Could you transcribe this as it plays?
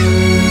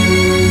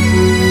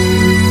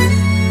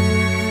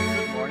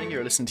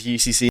Listen to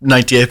UCC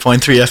 98.3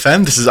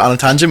 FM. This is On a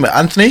Tangent with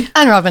Anthony.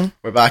 And Robin.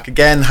 We're back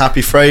again.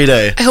 Happy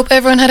Friday. I hope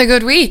everyone had a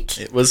good week.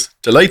 It was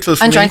delightful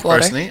for me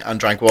personally. And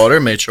drank water,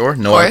 made sure.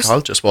 No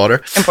alcohol, just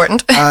water.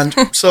 Important. And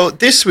so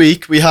this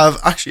week we have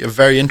actually a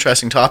very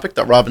interesting topic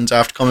that Robin's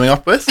after coming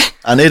up with.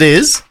 And it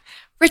is...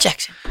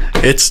 Rejection.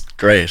 It's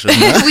great, isn't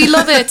it? We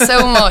love it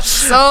so much.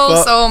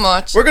 So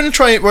much.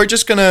 We're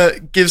just going to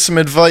give some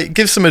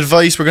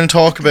advice. We're going to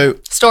talk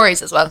about...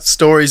 Stories as well.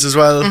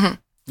 Mm-hmm.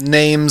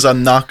 Names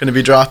I'm not going to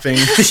be dropping.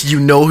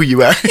 You know who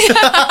you are.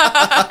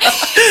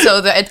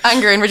 So the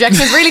anger and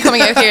rejection is really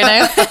coming out here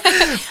now.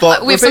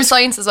 But we have some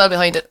science as well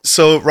behind it.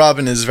 So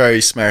Robin is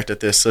very smart at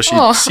this. So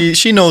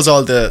she knows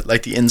all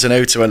the ins and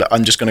outs. So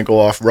I'm just going to go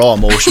off raw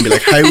emotion, be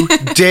like, how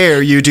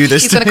dare you do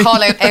this? He's going to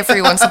call out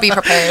everyone, so be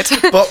prepared.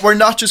 But we're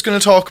not just going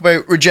to talk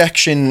about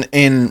rejection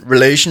in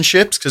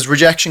relationships, because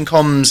rejection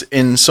comes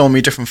in so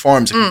many different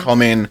forms. It can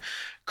come in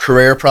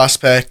career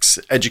prospects,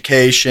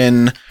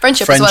 education,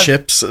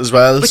 friendships as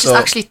well. Which is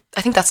actually,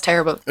 I think that's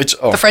terrible.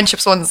 The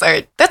friendships ones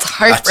that's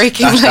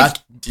heartbreaking.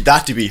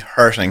 That'd be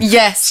hurting.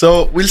 Yes.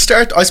 So we'll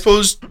start, I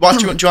suppose, do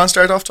you want to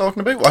start off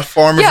talking about? What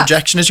form of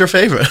rejection is your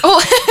favourite?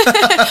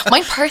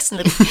 Mine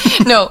personally.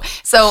 No.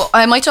 So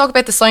I might talk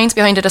about the science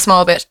behind it a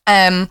small bit.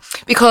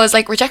 Because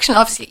rejection,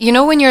 obviously,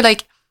 when you're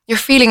you're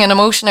feeling an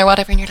emotion or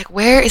whatever and you're like,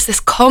 where is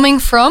this coming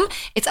from?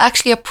 It's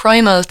actually a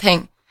primal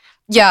thing.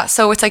 Yeah,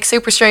 so it's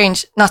super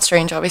strange. Not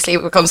strange, obviously,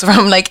 it comes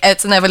from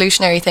it's an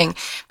evolutionary thing,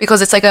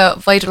 because it's a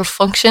vital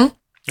function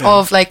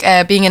of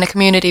being in a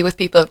community with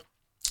people.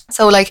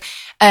 So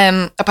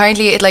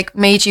apparently it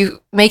makes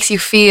you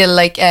feel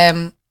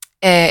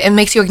it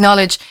makes you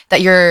acknowledge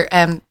that you're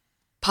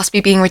possibly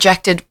being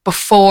rejected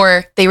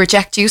before they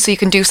reject you, so you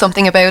can do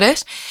something about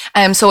it.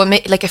 So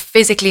it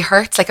physically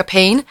hurts, like a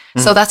pain.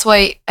 So that's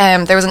why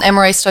there was an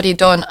MRI study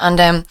done,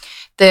 and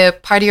the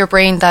part of your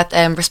brain that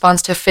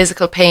responds to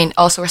physical pain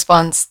also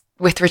responds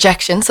with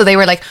rejection. So they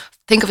were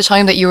think of a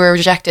time that you were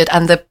rejected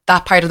and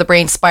that part of the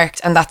brain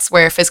sparked, and that's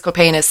where physical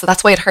pain is. So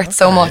that's why it hurts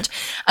so much.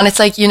 And it's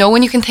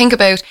when you can think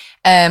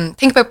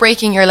about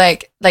breaking your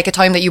leg, a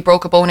time that you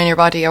broke a bone in your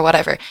body or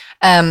whatever,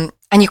 and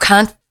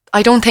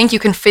I don't think you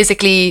can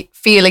physically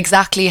feel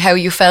exactly how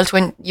you felt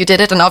when you did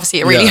it, and obviously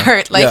it really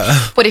hurt.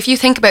 But if you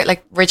think about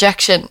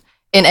rejection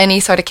in any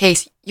sort of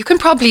case, you can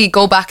probably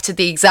go back to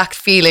the exact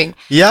feeling.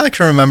 Yeah, I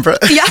can remember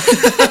it. Yeah.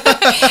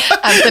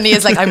 Anthony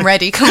is I'm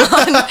ready. Come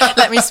on,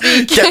 let me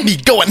speak. Get me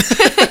going.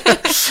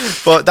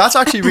 But that's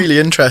actually really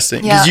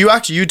interesting,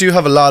 because you do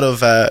have a lot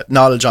of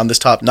knowledge on this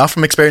topic, not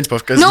from experience,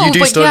 but because you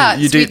do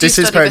study. This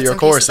is part of your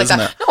course, isn't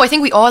it? No, I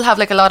think we all have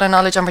a lot of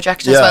knowledge on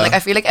rejection as well. I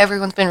feel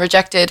everyone's been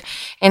rejected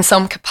in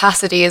some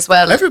capacity as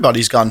well.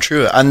 Everybody's gone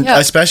through it, and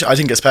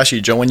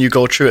especially Joe, when you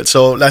go through it.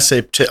 So let's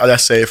say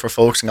if we're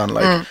focusing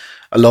on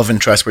a love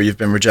interest where you've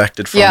been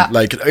rejected from,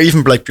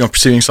 even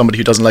pursuing somebody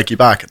who doesn't like you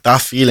back,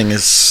 that feeling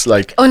is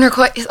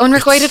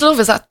unrequited love.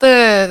 Is that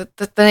the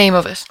name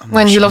of it?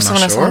 When you love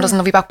someone and someone doesn't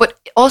love you back. But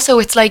also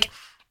it's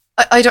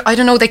I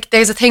don't know,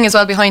 there's a thing as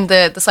well behind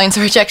the science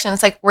of rejection.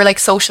 It's we're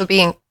social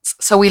beings,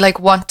 so we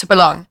want to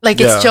belong.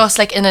 It's just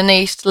an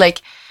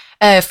innate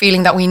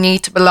feeling that we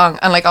need to belong.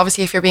 And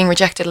obviously if you're being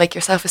rejected,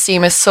 your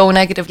self-esteem is so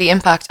negatively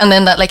impacted, and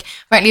then that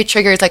apparently it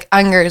triggers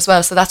anger as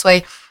well. So that's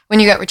why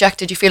when you get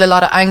rejected you feel a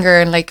lot of anger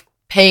and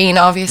pain,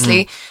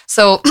 obviously.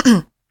 So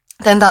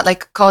then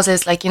that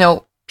causes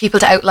people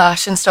to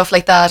outlash and stuff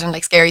like that,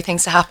 and scary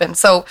things to happen.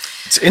 So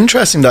it's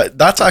interesting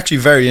that's actually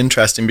very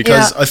interesting,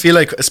 because I feel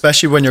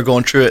especially when you're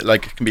going through it,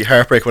 it can be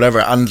heartbreak, whatever,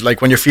 and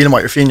when you're feeling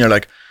what you're feeling, you're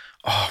like,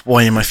 oh,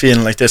 why am I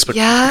feeling like this? But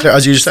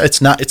as you just said, it's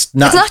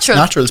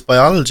natural, it's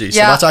biology.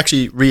 So that's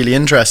actually really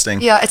interesting.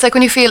 Yeah, it's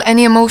when you feel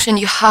any emotion,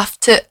 you have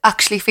to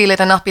actually feel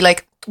it and not be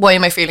why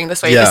am I feeling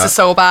this way? This is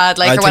so bad,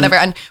 or whatever.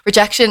 And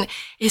rejection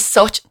is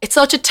such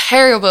a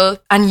terrible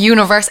and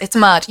it's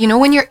mad.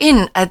 When you're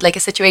in a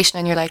situation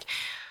and you're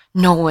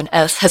no one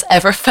else has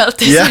ever felt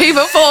this way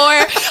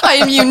before. I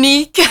am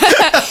unique.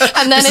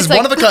 And then this is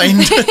one of a kind.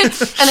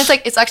 And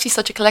it's actually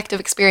such a collective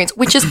experience,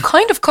 which is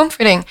kind of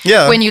comforting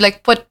when you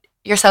put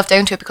yourself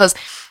down to it, because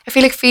I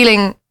feel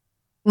feeling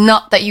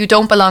not that you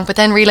don't belong, but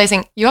then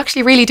realizing you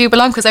actually really do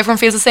belong, because everyone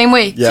feels the same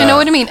way. Do you know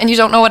what I mean? And you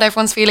don't know what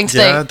everyone's feeling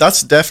today. Yeah,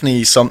 that's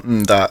definitely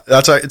something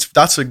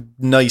that's a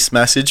nice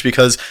message,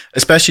 because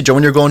especially Joe,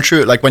 when you're going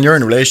through it, when you're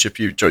in a relationship,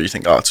 you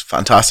think, oh, it's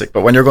fantastic,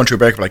 but when you're going through a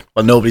breakup,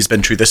 well, nobody's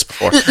been through this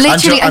before.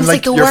 Literally, and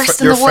it's the worst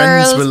in the world. Your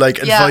friends will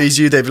advise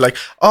you. They'll be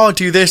oh,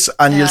 do this,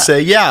 and you'll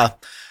say, yeah,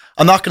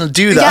 I'm not going to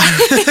do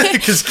that,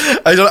 because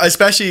I don't.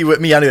 Especially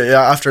with me anyway.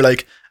 Yeah, after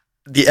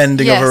the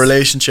ending of a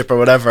relationship or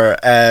whatever,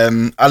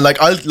 and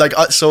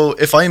so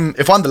if one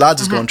of the lads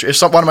is going through,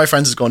 if one of my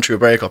friends is going through a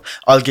breakup,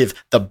 I'll give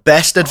the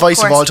best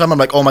advice of all time. I'm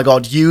oh my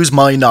god, use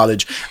my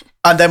knowledge.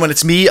 And then when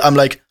it's me, I'm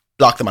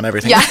block them on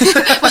everything. Yeah.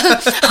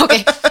 Well,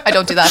 okay, I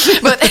don't do that,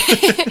 but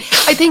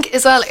I think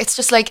as well, it's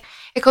just it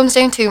comes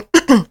down to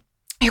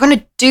you're going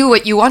to do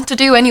what you want to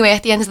do anyway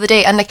at the end of the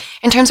day. And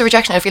in terms of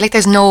rejection, I feel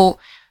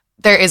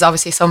there is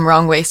obviously some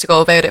wrong ways to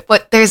go about it,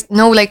 but there's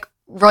no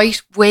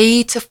right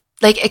way to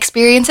like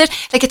experience it.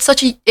 Like it's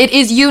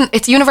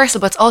it's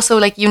universal, but it's also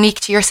like unique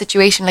to your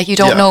situation. Like you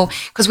don't know,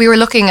 because we were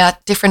looking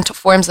at different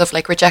forms of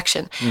like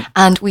rejection,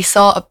 and we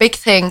saw a big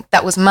thing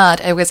that was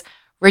mad. It was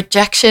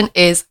rejection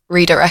is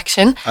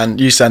redirection.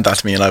 And you sent that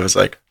to me and I was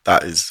like,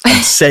 I'm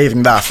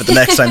saving that for the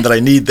next time that I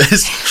need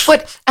this.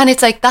 And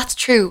it's like, that's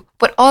true.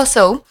 But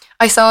also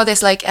I saw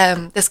this like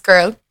this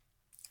girl,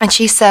 and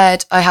she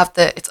said,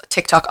 it's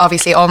TikTok,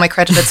 obviously all my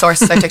credited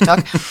sources are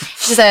TikTok.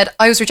 She said,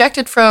 I was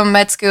rejected from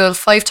med school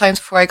 5 times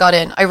before I got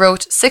in. I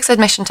wrote 6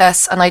 admission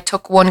tests and I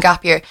took 1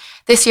 gap year.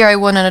 This year I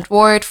won an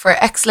award for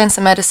excellence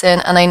in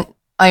medicine, and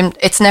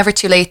it's never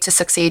too late to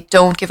succeed.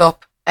 Don't give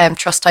up.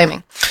 Trust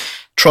timing.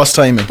 Trust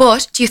timing.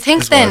 But do you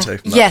think then,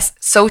 yes,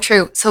 so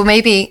true. So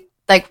maybe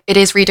like it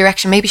is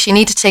redirection. Maybe she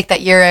needed to take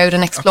that year out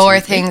and explore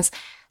things.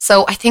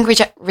 So I think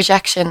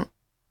rejection,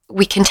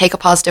 we can take a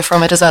positive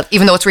from it as well,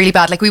 even though it's really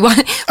bad. Like we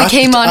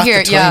came on here.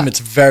 At the time, it's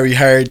very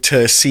hard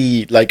to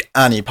see like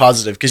any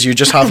positive, because you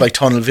just have like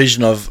tunnel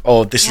vision of,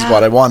 oh, this is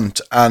what I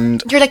want,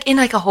 and you're like in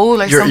like a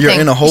hole or something. You're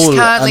in a hole. You just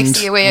can't like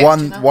see a way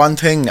out. One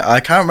thing, I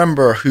can't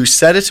remember who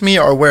said it to me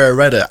or where I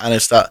read it, and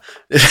it's that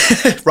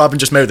Robin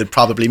just mouthed,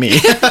 probably me,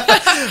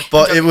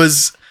 but it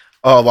was.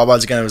 Oh, what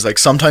was it again? It was like,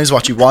 sometimes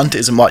what you want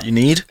isn't what you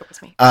need. That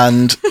was me.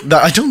 And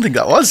I don't think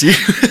that was you.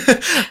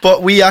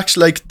 But we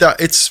actually, like, that.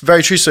 It's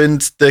very true. So in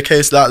the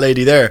case of that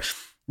lady there,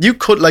 you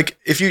could, like,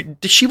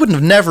 she wouldn't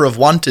have never have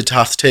wanted to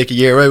have to take a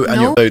year out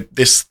and you're about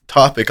this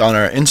topic on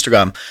her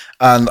Instagram.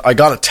 And I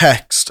got a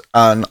text,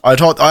 and I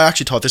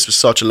actually thought this was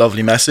such a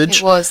lovely message.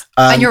 It was.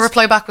 And your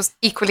reply back was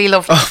equally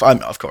lovely. Oh,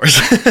 of course.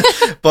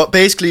 But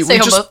basically,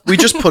 we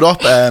just put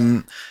up,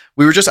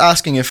 we were just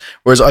asking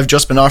whereas I've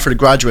just been offered a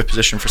graduate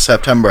position for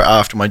September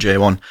after my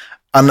J1.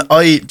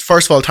 And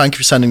first of all, thank you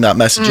for sending that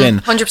message in.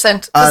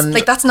 100%. And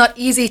like, that's not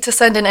easy to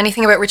send in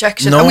anything about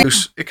rejection. No,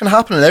 it can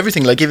happen in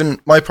everything. Like even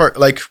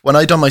like when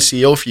I done my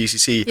CEO for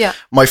UCC,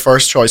 my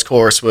first choice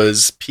course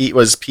was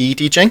PE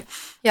teaching.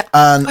 Yeah,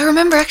 and I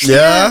remember actually.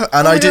 Yeah,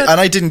 and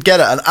I didn't get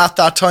it. And at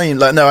that time,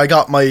 like, no, I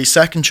got my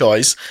second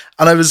choice,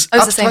 and I was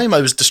at the time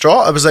I was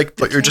distraught. I was like,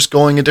 but you're just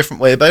going a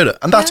different way about it,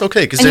 and that's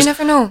okay, because you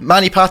never know.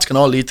 Many paths can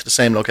all lead to the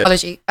same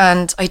location.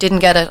 And I didn't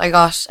get it. I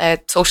got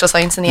social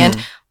science in the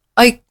end.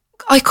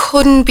 I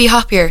couldn't be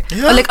happier.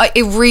 Yeah. Like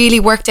it really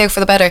worked out for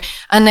the better.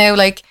 And now,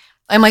 like,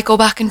 I might go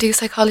back and do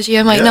psychology.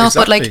 I might not,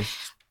 exactly. But like,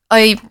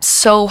 I'm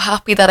so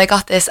happy that I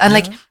got this. And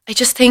like,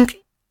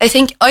 I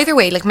think either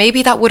way, like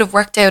maybe that would have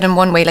worked out in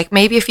one way. Like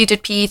maybe if you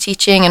did PE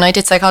teaching and I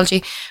did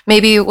psychology,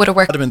 maybe it would have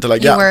worked. I'd have been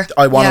like,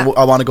 I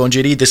want to go in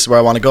GD. This is where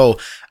I want to go.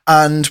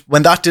 And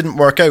when that didn't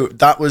work out,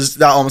 that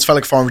almost felt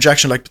like a form of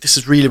rejection. Like, but this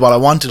is really what I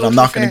wanted. Totally, I'm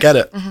not going to get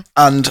it. Mm-hmm.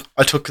 And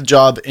I took the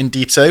job in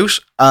Deep South,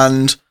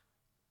 and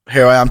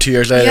here I am 2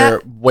 years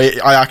later.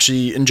 I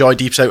actually enjoy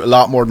Deep South a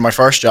lot more than my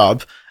first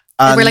job.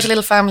 And we're like a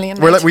little family.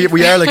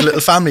 We are like a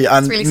little family.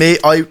 And really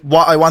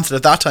what I wanted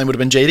at that time would have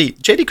been JD.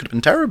 JD could have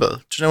been terrible.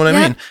 Do you know what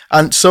I mean?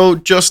 And so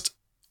just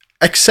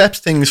accept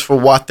things for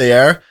what they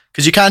are,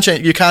 because you can't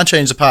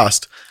change the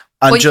past.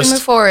 And you can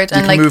move forward.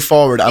 You can move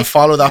forward and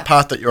follow that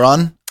path that you're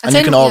on. And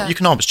you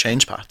can always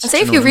change paths. And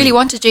say if you really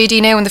wanted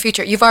JD now in the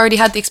future, you've already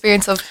had the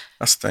experience of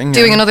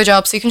doing another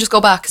job, so you can just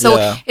go back.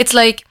 So it's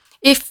like,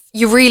 if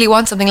you really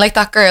want something like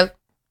that girl,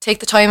 take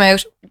the time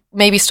out,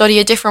 maybe study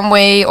a different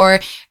way or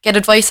get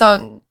advice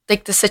on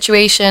like the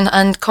situation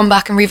and come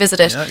back and revisit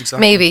it. Yeah, exactly.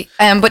 Maybe.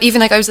 But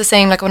even like I was the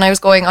same, like when I was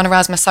going on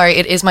Erasmus, sorry,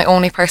 it is my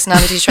only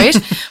personality trait,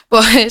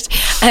 but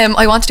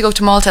I wanted to go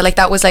to Malta. Like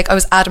that was like, I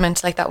was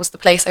adamant, like that was the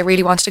place I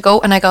really wanted to go.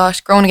 And I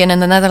got Groningen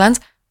in the Netherlands.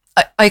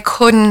 I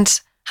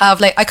couldn't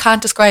have I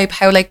can't describe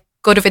how like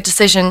good of a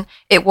decision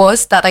it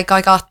was that I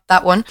got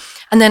that one.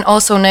 And then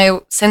also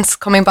now, since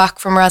coming back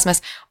from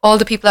Erasmus, all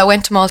the people that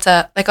went to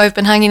Malta, like I've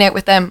been hanging out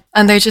with them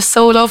and they're just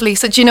so lovely.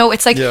 So do you know,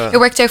 it's like it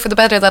worked out for the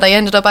better that I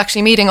ended up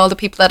actually meeting all the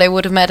people that I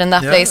would have met in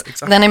that place.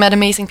 Exactly. And then I met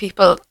amazing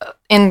people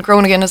in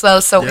Groningen as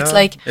well. So it's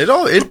like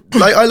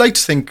I like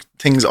to think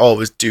things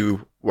always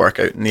do work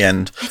out in the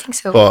end. I think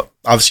so. But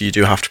obviously you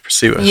do have to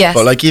pursue it. Yes.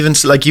 But like even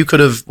like you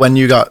could have, when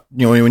you got,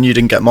 when you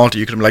didn't get Malta,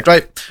 you could have been like,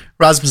 right,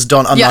 Erasmus is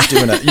done, I'm not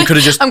doing it. You could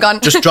have just I'm gone.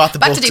 Just dropped the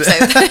Back book. to Deep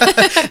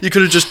South. You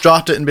could have just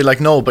dropped it and be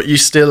like, no, but you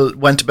still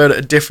went about it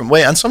a different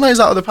way. And sometimes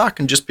that other path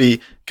can just be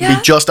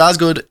just as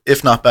good,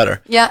 if not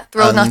better. Yeah, the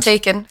road not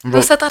taken.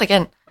 Who said that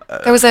again?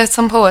 There was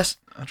some poet.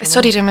 I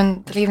studied him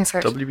in the Leaving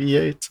Cert. W.B.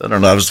 Yeats. I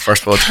don't know. That was the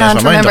first poet. I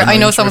can't remember. I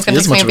know someone's going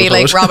to look at me and be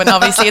like, Robin,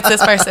 obviously it's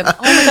this person. Oh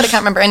my God, I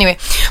can't remember. Anyway,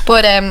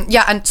 but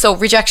and so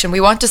rejection. We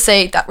want to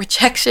say that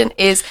rejection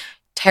is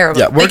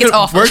terrible. Yeah, we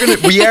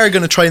are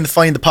going to try and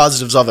find the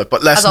positives of it,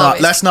 but let's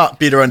not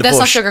beat around the bush.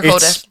 Let's not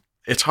sugarcoat it.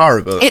 It's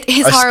horrible. It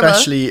is horrible.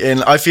 Especially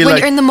I feel when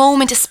like you're in the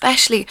moment,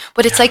 especially.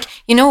 But it's like,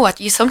 you know what?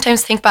 You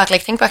sometimes think back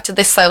to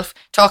this self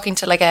talking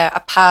to like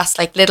a past,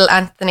 like little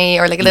Anthony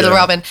or like a little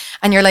Robin,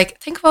 and you're like,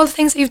 think of all the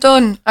things that you've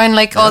done and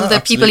like all the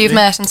people you've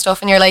met and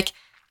stuff, and you're like,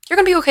 You're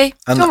going to be okay.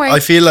 And don't worry.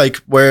 I feel like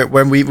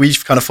when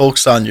we've kind of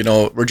focused on,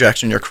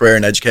 rejection in your career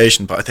and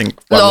education, but I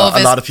think a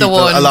lot of people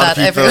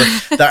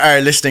that are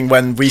listening,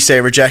 when we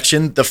say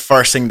rejection, the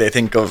first thing they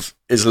think of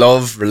is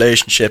love,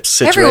 relationships,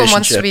 situationships. Everyone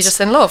wants to be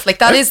just in love. Like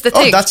that is the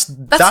thing. That's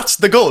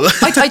the goal.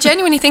 I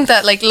genuinely think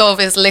that like love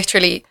is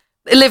literally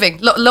living.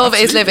 Love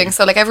is living.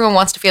 So like everyone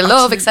wants to feel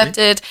love,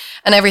 accepted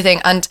and everything.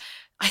 And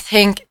I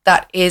think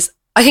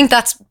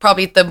that's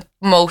probably the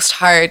most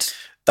hard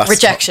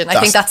rejection.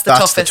 I think that's the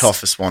toughest. That's the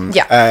toughest one.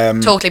 Yeah,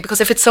 totally.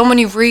 Because if it's someone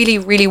you really,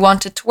 really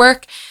wanted to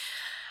work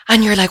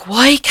and you're like,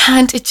 why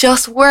can't it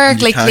just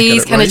work? Like,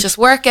 please, can it just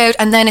work out?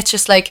 And then it's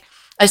just like,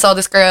 I saw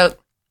this girl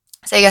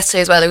say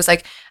yesterday as well. It was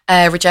like,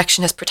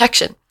 rejection is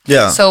protection.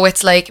 Yeah. So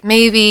it's like,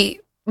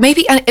 maybe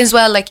as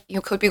well, like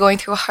you could be going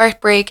through a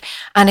heartbreak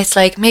and it's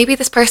like, maybe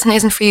this person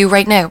isn't for you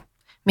right now.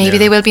 Maybe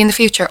they will be in the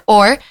future.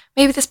 Or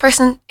maybe this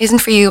person isn't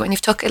for you and you've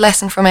took a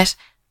lesson from it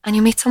and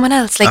you meet someone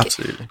else. Like,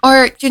 absolutely.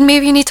 Or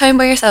maybe you need time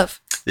by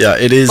yourself. Yeah,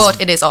 it is. But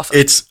it is awful.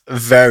 It's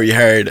very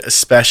hard,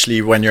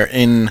 especially when you're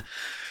in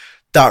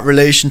that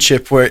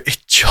relationship where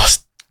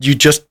you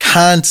just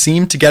can't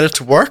seem to get it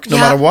to work no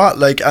matter what.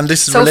 Like, and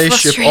this is so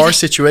relationship or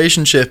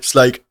situationships,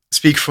 like,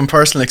 speak from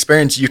personal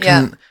experience, you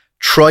can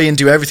try and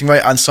do everything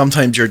right and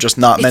sometimes you're just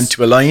not meant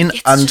to align.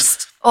 And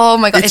just, oh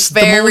my God,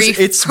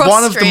 it's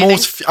one of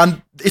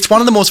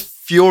the most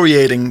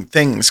infuriating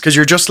things, because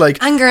you're just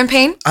like anger and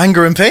pain.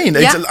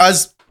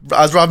 It's,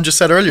 as Robin just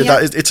said earlier,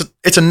 that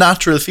it's a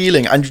natural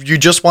feeling and you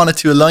just want it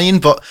to align,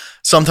 but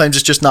sometimes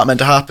it's just not meant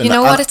to happen. You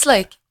know what it's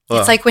like?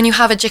 It's like when you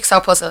have a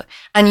jigsaw puzzle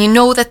and you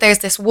know that there's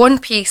this one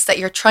piece that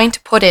you're trying to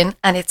put in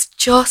and it's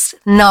just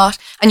not,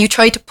 and you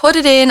try to put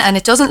it in and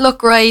it doesn't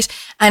look right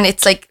and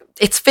it's like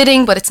it's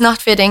fitting but it's not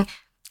fitting.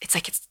 It's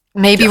like it's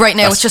maybe right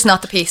now it's just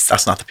not the piece.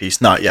 That's not the piece.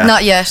 Not yet.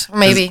 Not yet.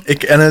 Maybe.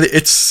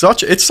 It's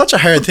such a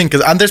hard thing,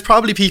 and there's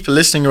probably people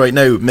listening right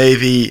now.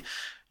 Maybe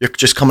you're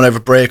just coming out of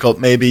a breakup.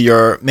 Maybe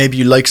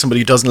you like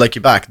somebody who doesn't like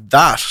you back.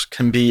 That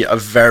can be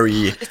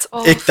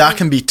that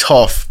can be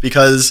tough,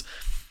 because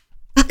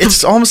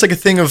it's almost like a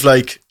thing of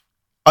like,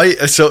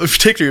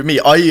 particularly with me,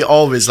 I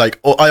always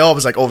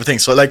overthink.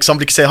 So like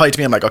somebody could say hi to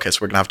me, I'm like, okay, so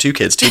we're gonna have 2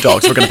 kids, 2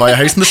 dogs, we're gonna buy a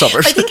house in the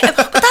suburbs. I think,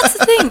 but that's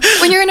the thing.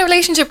 When you're in a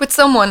relationship with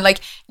someone,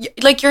 like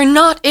you're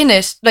not in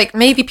it. Like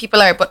maybe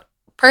people are, but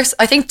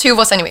I think 2 of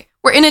us anyway.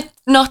 We're in it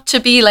not to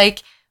be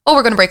like, oh,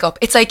 we're gonna break up.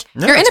 It's like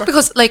you're in it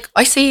because like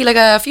I see like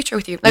a future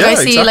with you. Like I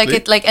see like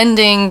it like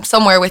ending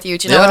somewhere with you.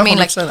 Do you know what I mean?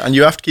 100%. Like, and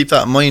you have to keep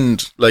that in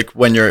mind, like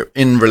when you're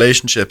in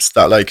relationships,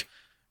 that like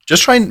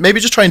just try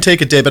and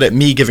take a day by day.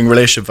 Me giving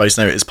relationship advice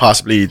now is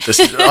possibly this.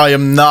 I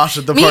am not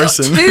the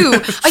person. Me too.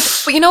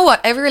 But you know what?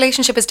 Every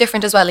relationship is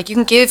different as well. Like you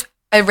can give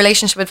a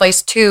relationship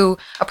advice to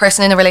a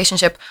person in a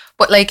relationship,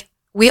 but like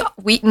we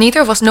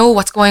neither of us know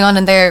what's going on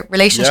in their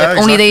relationship. Yeah,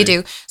 exactly. Only they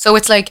do. So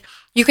it's like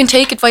you can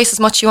take advice as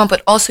much as you want,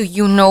 but also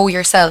you know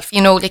yourself.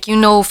 You know, like you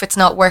know if it's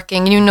not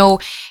working. You know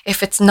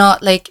if it's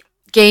not like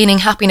gaining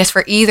happiness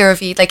for either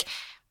of you. Like,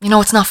 you know,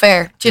 it's not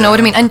fair. Do you know what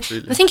I mean? And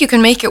absolutely. I think you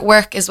can make it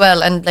work as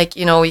well. And like,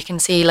 you know, you can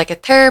see like a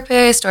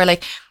therapist, or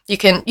like you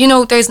can, you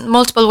know, there's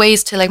multiple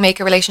ways to like make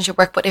a relationship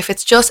work. But if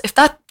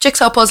that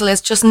jigsaw puzzle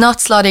is just not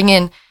slotting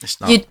in, it's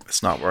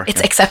not working.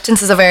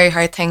 Acceptance is a very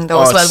hard thing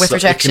though, as well, with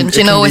rejection.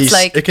 It's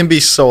like, it can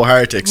be so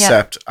hard to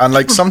accept. Yeah. And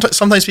like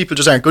sometimes people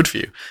just aren't good for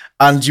you,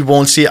 and you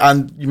won't see it,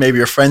 and maybe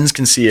your friends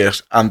can see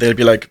it and they'll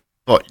be like,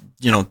 but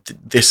you know,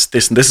 this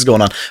and this is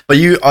going on. But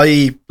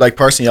I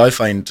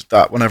find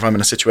that whenever I'm in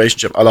a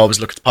situationship, I'll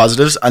always look at the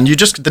positives, and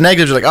the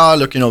negatives are like, oh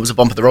look, you know, it was a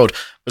bump in the road.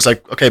 It's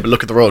like, okay, but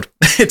look at the road.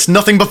 It's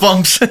nothing but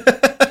bumps.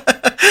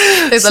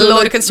 There's a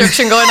load of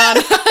construction going on.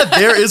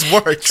 There is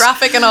work.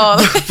 Traffic and all.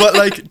 But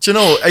like, you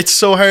know, it's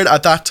so hard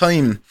at that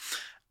time.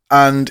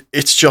 And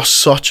it's just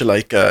such a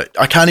like, you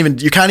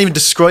can't even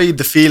describe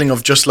the feeling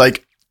of just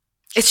like,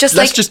 it's just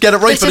let's just get it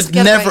right,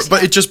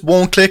 but it just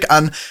won't click.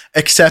 And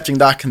accepting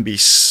that can be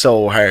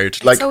so hard.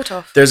 It's like so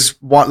tough. There's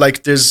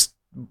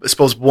I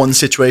suppose one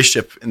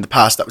situationship in the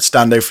past that would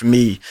stand out for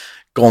me,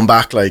 going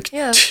back like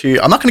to,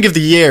 I'm not going to give the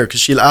year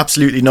because she'll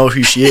absolutely know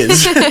who she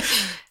is.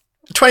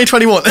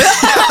 2021. Okay,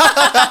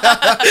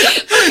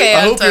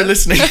 I hope you're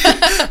listening.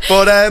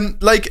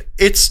 But like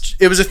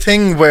it was a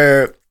thing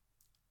where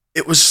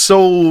it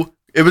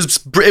was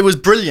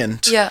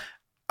brilliant. Yeah.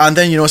 And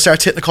then, you know,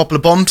 started hitting a couple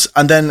of bumps,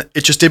 and then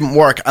it just didn't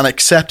work. And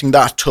accepting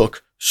that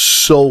took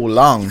so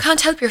long. You can't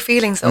help your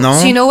feelings though. No.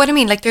 So you know what I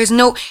mean? Like there's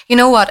no, you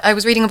know what? I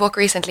was reading a book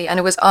recently and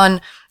it was on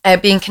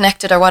being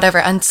connected or whatever.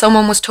 And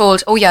someone was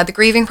told, oh yeah, the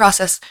grieving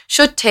process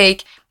should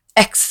take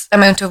X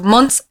amount of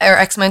months or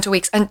X amount of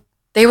weeks. And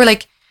they were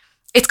like,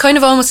 it's kind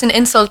of almost an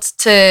insult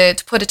to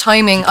put a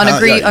timing on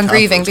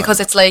grieving,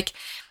 because it's like,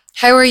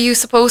 how are you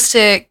supposed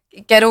to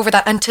get over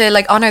that and to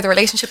like honor the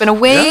relationship in a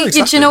way? Yeah,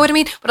 exactly. You know what I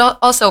mean? But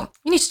also,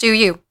 you need to do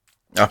you.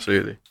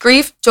 Absolutely.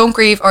 Grieve, don't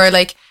grieve, or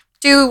like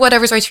do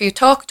whatever's right for you.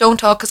 Talk, don't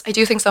talk, because I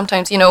do think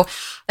sometimes, you know,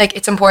 like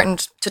it's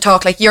important to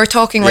talk. Like you're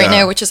talking right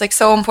now, which is like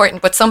so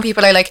important. But some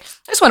people are like,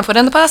 I just want to put it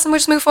in the past and we'll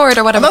just move forward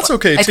or whatever. And that's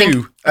okay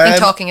too. I think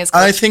talking is good.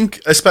 I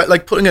think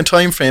like putting a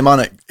time frame on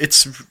it,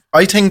 it's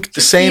I think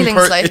the same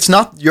it's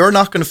not, you're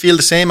not going to feel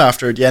the same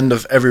after the end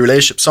of every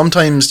relationship.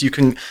 Sometimes it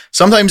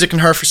can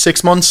hurt for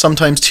 6 months,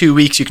 sometimes 2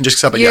 weeks. You can just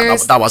accept,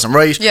 that wasn't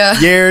right. Yeah.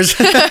 Years.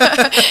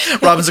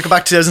 Robin's looking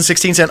back to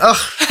 2016 saying,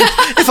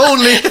 if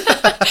only.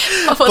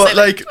 But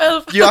like,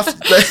 you have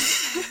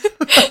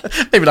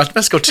to, maybe not,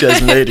 let's go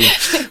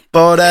 2018.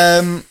 But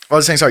what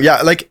was I saying? Sorry,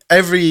 yeah, like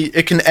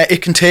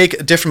it can take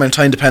a different amount of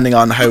time depending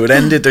on how it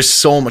ended. There's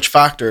so much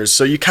factors,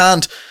 so you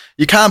can't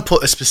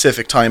put a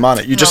specific time on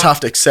it. You just have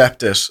to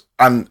accept it,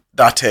 and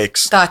that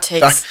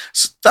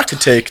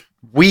could take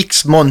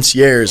weeks, months,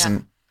 years,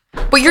 and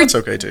that's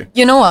okay too.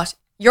 You know what?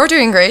 You're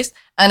doing great,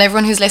 and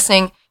everyone who's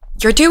listening,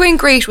 you're doing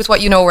great with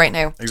what you know right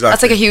now. Exactly.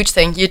 That's like a huge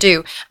thing. You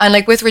do, and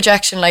like with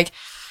rejection, like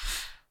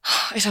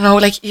I don't know,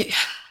 like.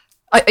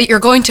 You're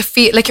going to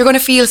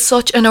feel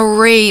such an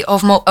array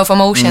of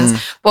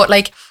emotions, but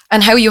like,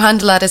 and how you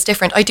handle that is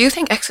different. I do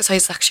think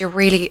exercise is actually a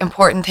really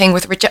important thing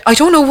with rejection. I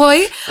don't know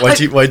why. Why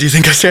do you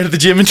think I started the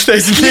gym in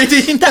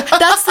 2018?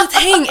 That's the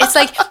thing. It's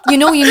like, you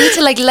need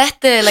to like let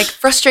the like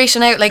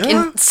frustration out, like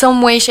in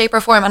some way, shape or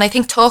form. And I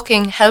think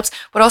talking helps,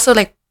 but also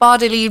like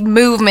bodily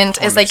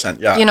movement is like,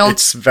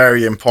 it's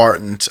very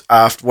important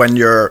when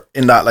you're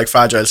in that like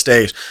fragile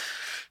state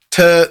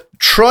to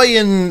try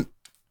and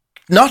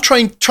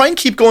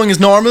keep going as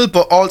normal,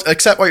 but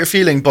accept what you're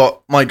feeling. But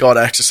my God,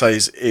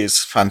 exercise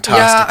is fantastic.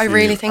 Yeah, I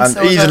really think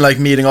so. And even like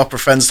meeting up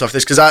with friends and stuff,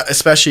 because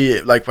especially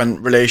like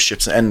when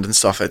relationships end and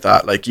stuff like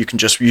that, like you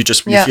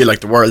feel like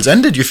the world's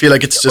ended. You feel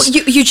like it's just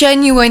you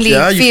genuinely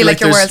feel like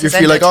your world's ended. You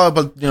feel like,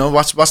 but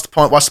what's the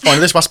point? What's the point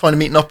of this? What's the point of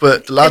meeting up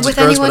with the lads, with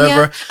girls, anyone,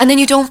 whatever? Yeah. And then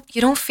you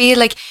don't feel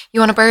like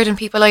you want to burden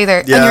people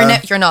either. Yeah.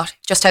 And you're not.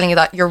 Just telling you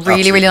that you're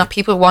really, really not.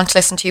 People want to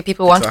listen to you.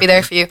 People want to be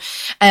there for you.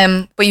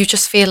 But you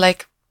just feel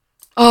like,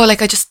 oh,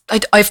 like I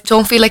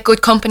don't feel like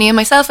good company in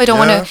myself. I don't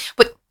want to,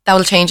 but that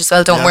will change as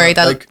well. Don't worry,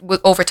 that'll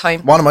over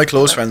time. One of my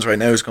close friends right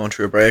now is going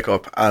through a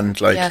breakup,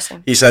 and like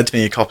he said to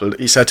me a couple of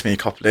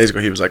days ago,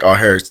 he was like, "Oh,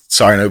 here,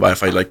 sorry now, but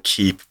if I like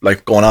keep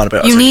like going on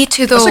about it, you need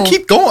to though. I was like,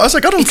 keep going. I was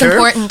like, I don't care. It's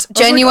important.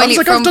 Genuinely,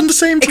 I've done the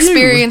same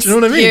experience. You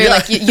know what I mean?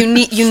 Like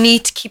you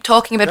need to keep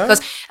talking about it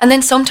because, and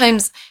then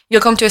sometimes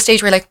you'll come to a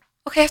stage where you're like,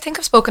 okay, I think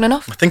I've spoken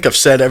enough. I think I've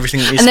said everything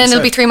that needs to be said. And then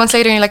it'll be 3 months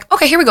later and you're like,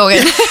 okay, here we go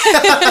again.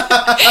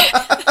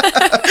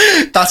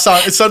 That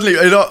song, it's suddenly,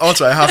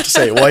 also I have to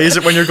say, why is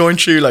it when you're going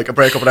through like a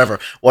breakup or whatever,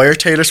 why are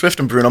Taylor Swift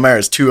and Bruno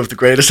Mars two of the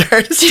greatest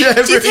artists to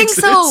ever Do you think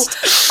exist?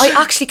 So? I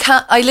actually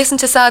can't, I listen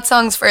to sad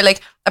songs for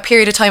like a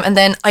period of time and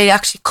then I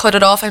actually cut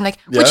it off. I'm like,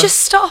 would you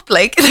stop?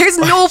 Like, there's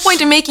no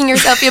point in making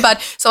yourself feel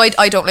bad. So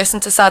I don't listen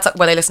to sad songs.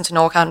 Well, I listen to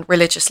Noah Khan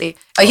religiously.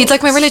 He's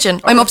like my religion.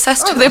 I'm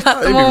obsessed with him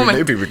at the moment.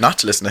 It'd be rude not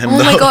to listen to him. Oh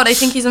though. My God, I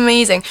think he's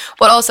amazing.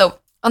 But also,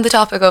 on the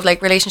topic of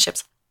like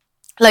relationships,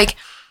 like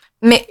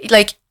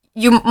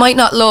you might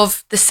not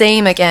love the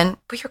same again,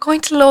 but you're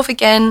going to love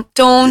again.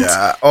 Don't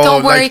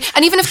worry. Like,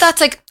 and even if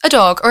that's like a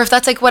dog or if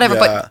that's like whatever,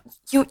 but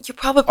you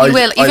probably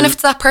will. Even if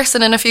it's that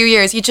person in a few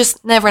years, you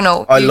just never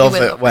know. I love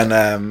it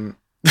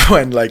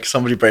when like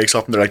somebody breaks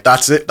up and they're like,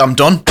 that's it, I'm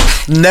done.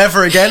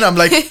 Never again. I'm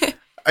like,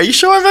 are you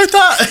sure about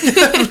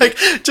that?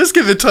 Like, just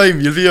give it time.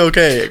 You'll be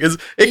okay. Because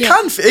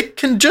it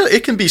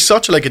can be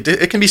such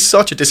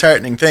a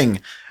disheartening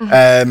thing.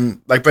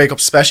 Like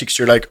breakups, especially because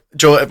you're like,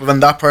 Joe, when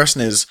that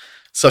person is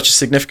such a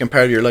significant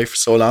part of your life for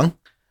so long,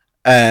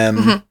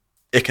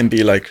 it can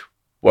be like,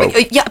 whoa.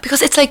 Yeah,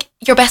 because it's like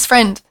your best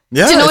friend.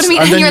 Yeah, do you know what I mean?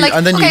 And you're like,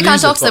 okay, I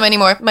can't talk to them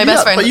anymore. My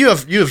best friend. But you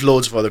have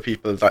loads of other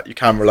people that you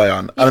can rely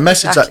on. And a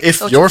message that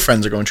if your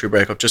friends are going through a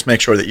breakup, just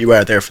make sure that you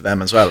are there for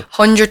them as well.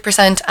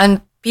 100%. And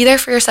be there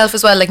for yourself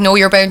as well. Like, know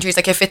your boundaries.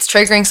 Like, if it's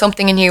triggering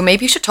something in you,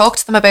 maybe you should talk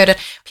to them about it.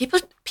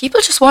 People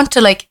just want to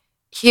like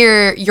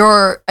hear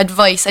your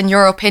advice and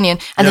your opinion,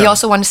 and they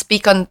also want to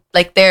speak on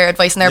like their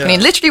advice and their opinion.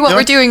 Literally, what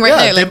we're doing right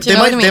now. Like,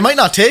 they might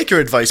not take your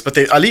advice, but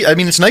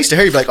it's nice to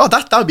hear you be like, oh,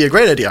 that would be a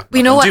great idea.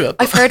 We know what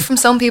I've heard from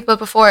some people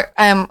before.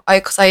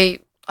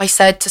 I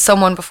said to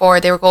someone before,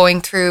 they were going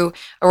through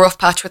a rough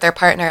patch with their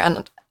partner,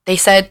 and they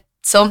said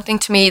something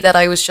to me that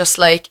I was just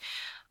like,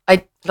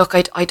 I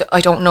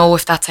don't know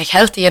if that's like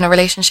healthy in a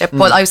relationship,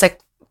 but I was like,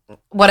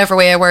 whatever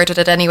way I worded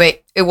it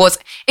anyway,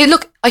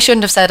 I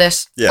shouldn't have said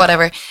it,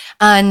 whatever.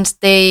 And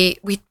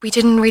we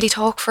didn't really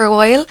talk for a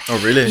while.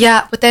 Oh, really?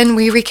 Yeah, but then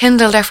we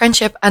rekindled our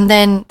friendship, and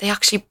then they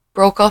actually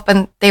broke up,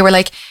 and they were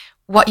like,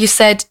 what you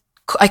said,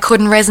 I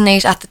couldn't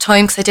resonate at the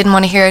time because I didn't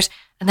want to hear it,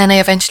 and then I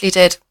eventually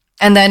did.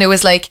 And then it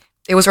was like,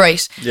 it was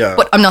right. Yeah.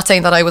 But I'm not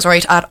saying that I was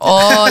right at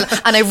all.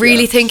 And I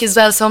really think as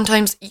well,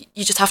 sometimes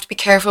you just have to be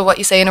careful what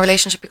you say in a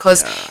relationship,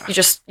 because you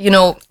just,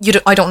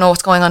 I don't know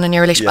what's going on in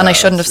your relationship, and I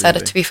shouldn't have said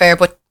it, to be fair,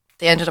 but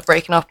they ended up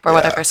breaking up or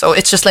whatever. So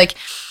it's just like,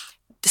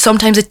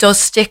 sometimes it does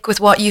stick with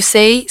what you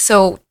say.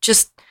 So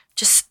just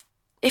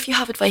if you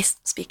have advice,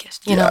 speak it.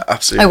 You know,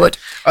 absolutely. I would.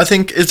 I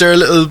think, is there a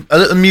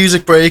little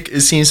music break?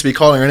 It seems to be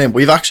calling her name.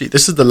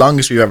 This is the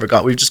longest we've ever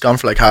got. We've just gone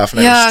for like half an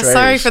hour. Yeah,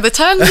 sorry for the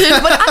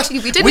tangent. But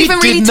actually, we didn't even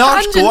really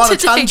tangent go on a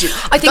today. tangent.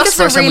 I think that's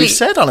the first time we've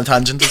said on a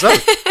tangent as well.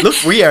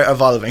 Look, we are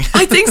evolving.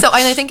 I think so,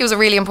 and I think it was a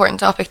really important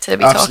topic to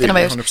be talking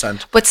about.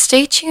 100%. But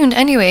stay tuned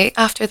anyway.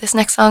 After this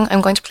next song,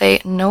 I'm going to play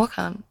Noah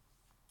Khan.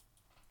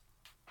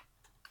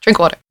 Drink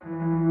water.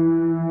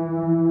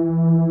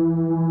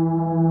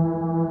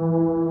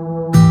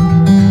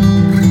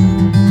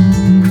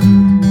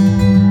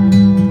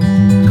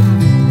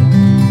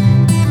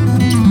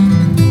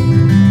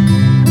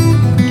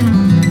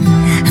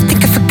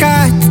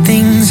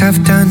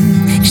 I've done.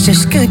 It's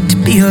just good to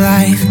be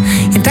alive,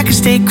 and I can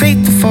stay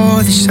grateful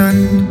for the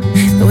sun,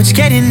 though it's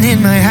getting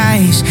in my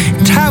eyes.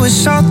 And how is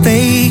Salt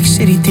Lake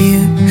City,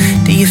 dear?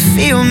 Do you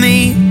feel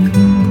me?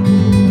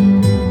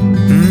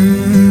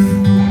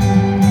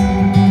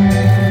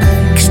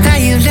 Cause now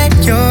you let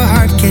your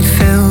heart get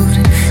filled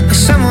with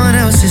someone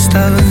else's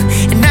love,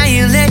 and now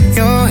you let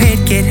your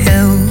head get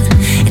held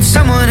in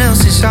someone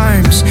else's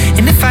arms.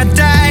 And if I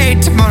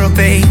died tomorrow,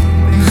 babe,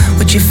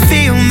 would you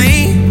feel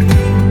me?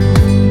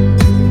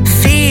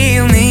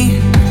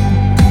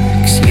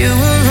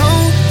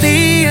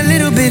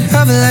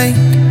 Of a light,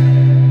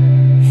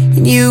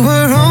 and you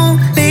were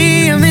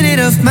only a minute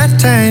of my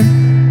time.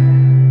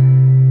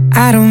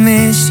 I don't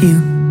miss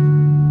you,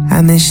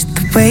 I miss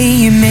the way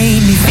you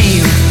made me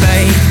feel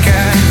like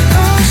I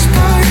lost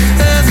part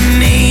of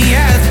me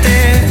out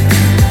there.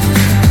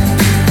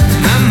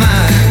 My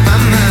mind,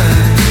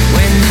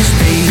 when the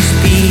space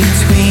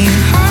between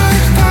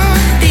heart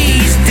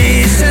bodies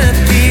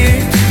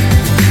disappeared.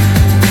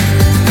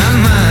 My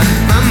mind.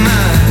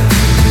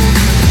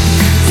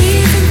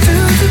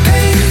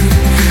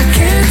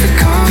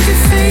 Recall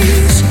your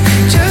face,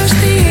 just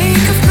the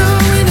ache of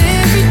knowing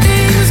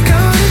everything was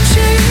gonna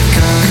change.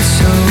 Got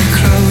so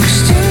close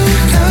to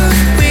love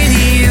with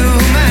you,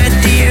 my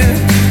dear,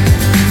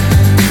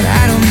 but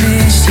I don't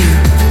miss you.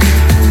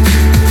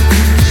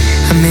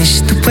 I miss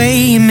the way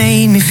you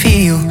made me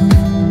feel.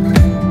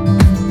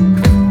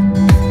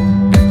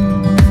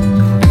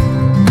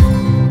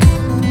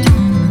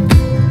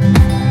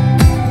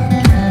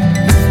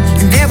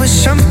 And there was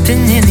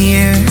something in the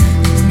air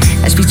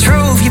as we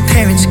drove your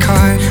parents'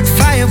 car.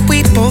 Fire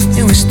we both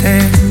knew was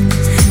there,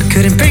 but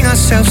couldn't bring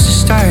ourselves to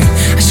start.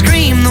 I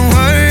screamed the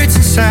words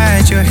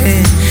inside your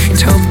head and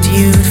hoped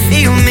you'd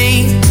feel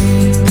me,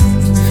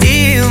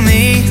 feel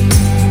me.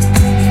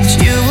 'Cause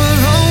you were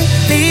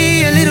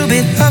only a little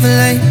bit of a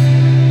light,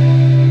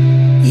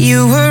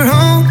 you were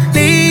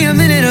only a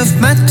minute of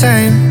my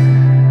time.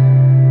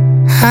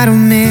 I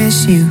don't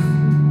miss you,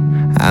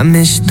 I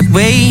miss the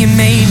way you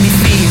made me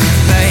feel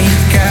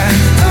like I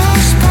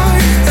lost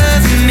part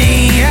of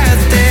me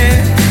out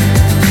there.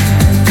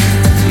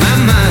 My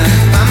mind,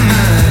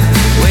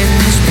 when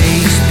the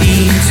space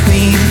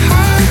between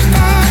heart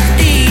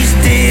bodies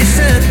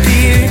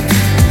disappeared.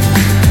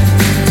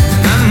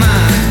 My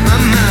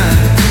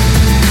mind,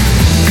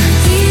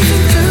 even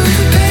through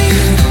the pain,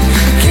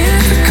 I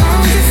can't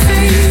recall your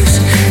face,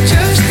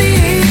 just the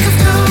ache of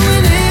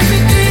knowing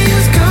everything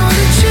was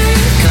gonna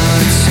change.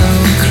 Got so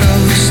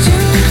close to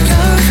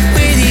love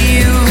with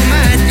you,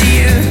 my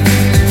dear,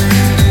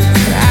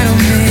 but I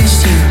don't miss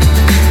you.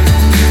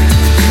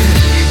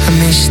 I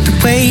miss the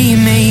way you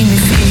made me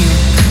feel.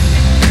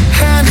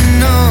 I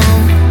know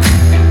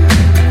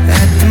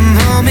that the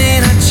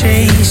moment I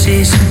chase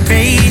is a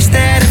race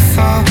that I've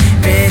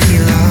already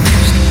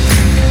lost.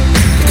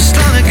 It was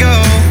long ago,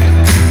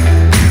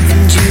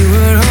 and you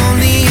were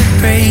only a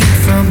break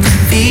from the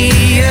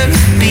fear of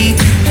being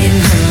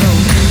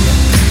alone.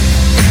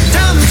 And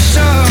I'm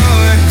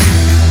sure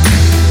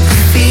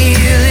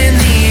feeling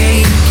the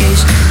ache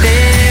is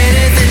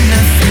better than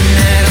nothing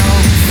at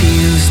all.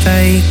 Feels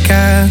like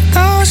I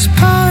lost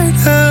part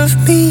of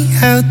me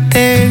out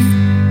there.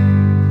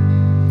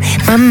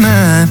 My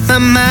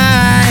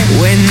mind,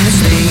 when the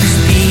space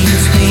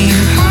between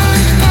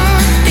heart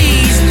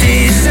bodies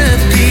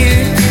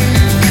disappeared.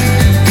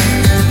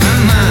 My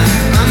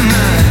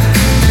mind,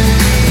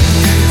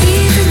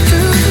 even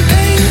through the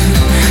pain,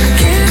 I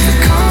can't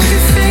recall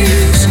your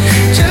face,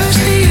 just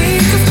the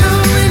ache of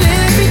knowing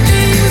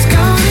everything was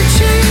gonna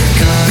change.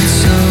 Got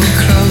so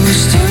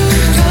close to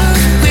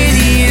love with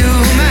you,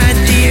 my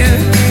dear,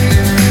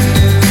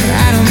 but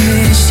I don't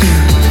miss you.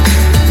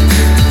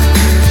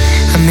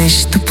 I miss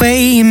the way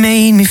you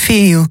made me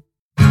feel.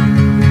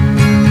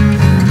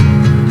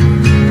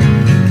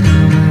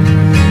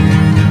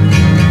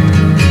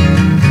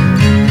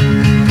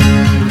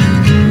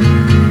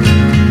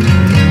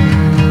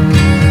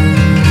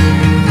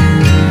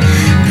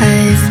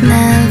 I've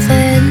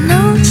never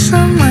known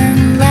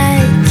someone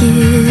like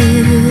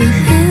you,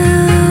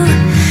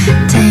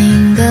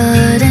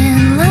 tangled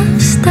in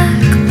love,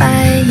 stuck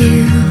by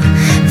you,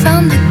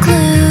 found the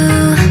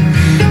clue.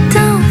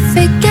 Don't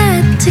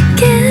forget to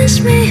kiss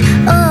me,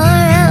 or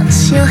else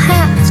you'll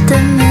have to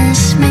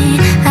miss me.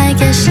 I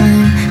guess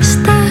I'm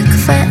stuck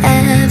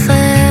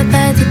forever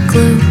by the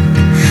glue.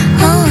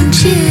 Won't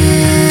you?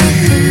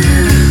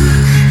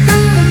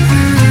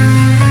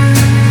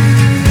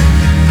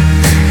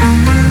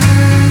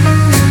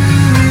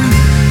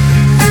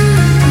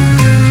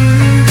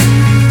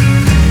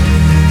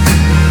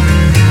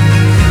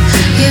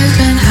 You've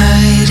been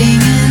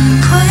hiding in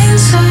plain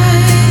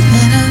sight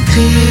and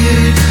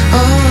appeared.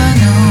 Oh, I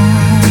know.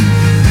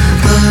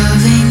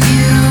 Loving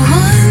you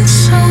once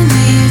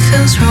only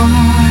feels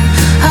wrong.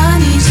 I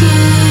need you.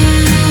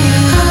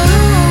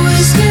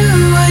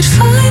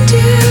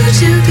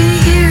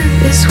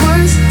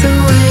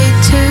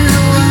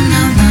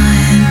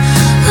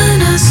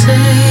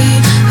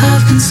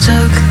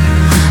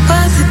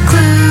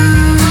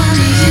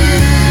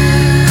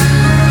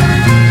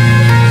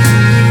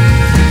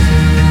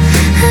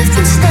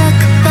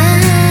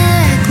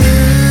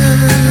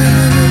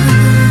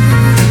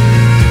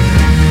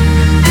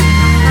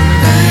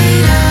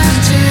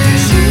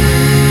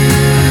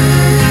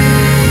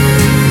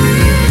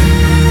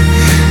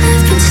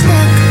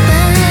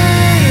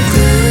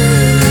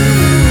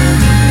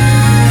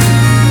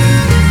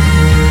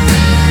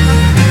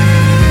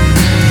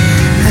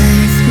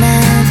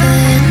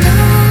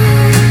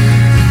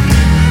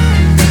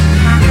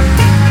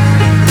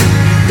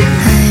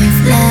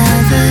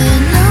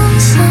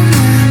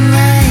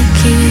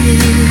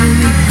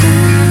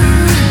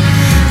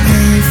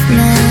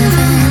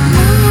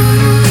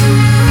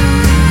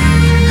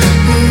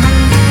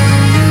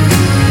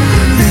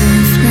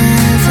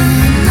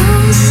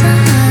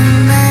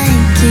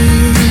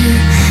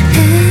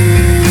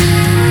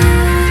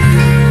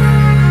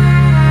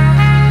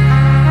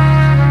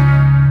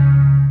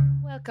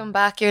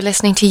 back. You're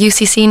listening to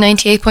UCC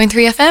 98.3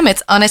 FM.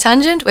 It's On a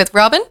Tangent with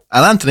Robin.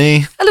 And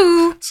Anthony.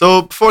 Hello.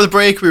 So before the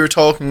break, we were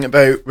talking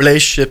about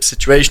relationships,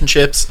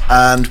 situationships,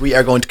 and we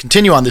are going to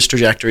continue on this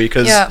trajectory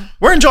because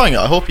we're enjoying it.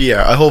 I hope you are.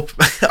 I hope,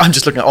 I'm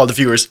just looking at all the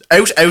viewers.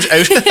 Out.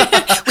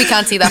 We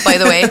can't see that, by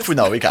the way.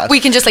 No, we can't.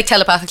 We can just like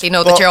telepathically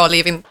know that you're all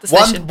leaving the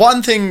session.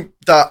 One thing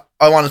that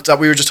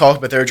we were just talking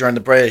about there during the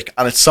break,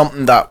 and it's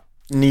something that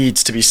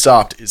needs to be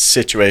stopped, is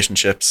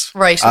situationships.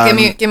 Right.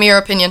 Give me your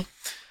opinion.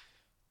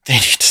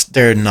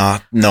 They're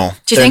not. No.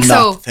 Do you think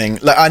so? The thing.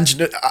 Like,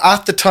 and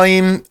at the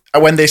time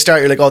when they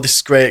start, you're like, "Oh, this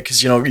is great,"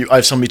 because I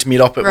have somebody to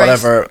meet up with,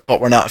 whatever. But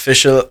we're not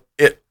official.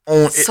 It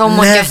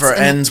never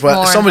ends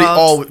well. Somebody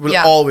will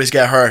always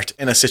get hurt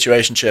in a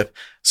situationship.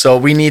 So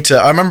we need to.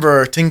 I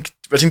remember. I think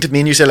that me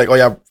and you said like, "Oh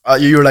yeah,"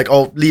 you were like,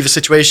 "Oh, leave a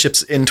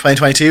situationships in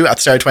 2022 at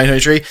the start of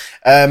 2023."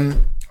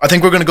 I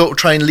think we're going to go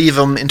try and leave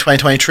them in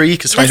 2023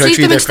 because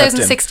 2023 they're crept in.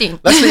 2016.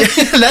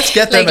 Let's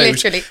get them like, out.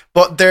 Literally.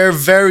 But they're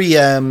very.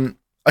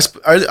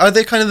 Are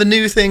they kind of the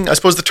new thing? I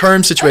suppose the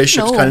term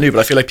situation is kind of new, but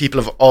I feel like people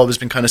have always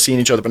been kind of seeing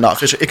each other but not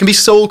official. It can be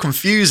so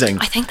confusing.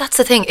 I think that's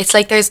the thing. It's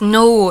like there's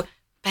no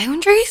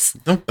boundaries.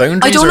 No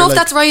boundaries. I don't know if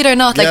that's right or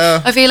not. Like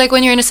I feel like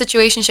when you're in a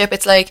situationship,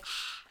 it's like,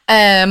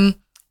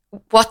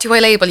 what do I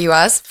label you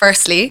as?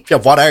 Firstly,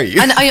 what are you?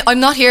 And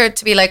I'm not here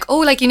to be like, oh,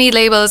 like you need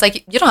labels.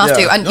 Like you don't have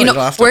to. And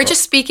we're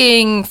just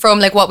speaking from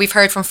like what we've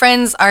heard from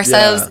friends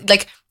ourselves. Yeah.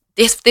 Like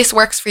this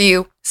works for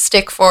you.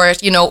 Stick for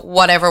it,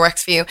 whatever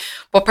works for you.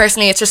 But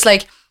personally, it's just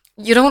like,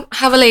 you don't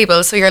have a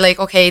label. So you're like,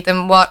 okay,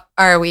 then what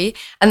are we?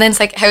 And then it's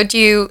like, how do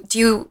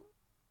you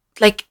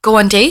like go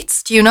on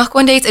dates? Do you not go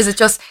on dates? Is it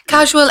just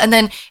casual? And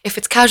then if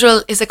it's casual,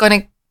 are you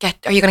going to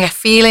get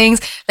feelings?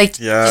 Like,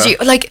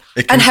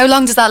 and how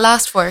long does that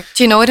last for?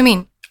 Do you know what I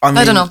mean?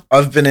 I don't know.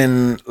 I've been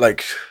in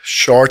like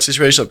short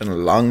situations. I've been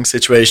in long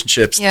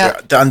situationships. Yeah.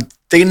 And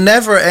they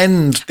never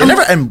end. They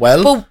never end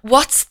well. But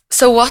what's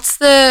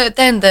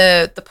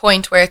the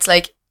point where it's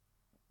like,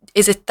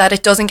 is it that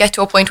it doesn't get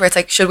to a point where it's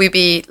like, should we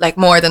be like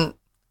more than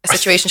a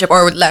situationship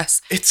or less?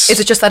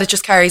 Is it just that it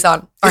just carries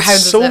on? Or how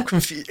does so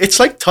confused. It's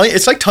like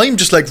time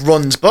just like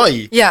runs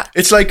by. Yeah.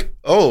 It's like,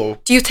 do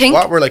you think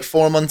we're like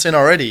 4 months in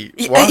already?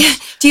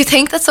 What? Do you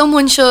think that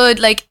someone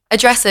should like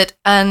address it?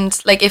 And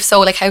like, if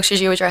so, like how should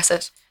you address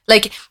it?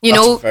 Like,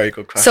 That's a very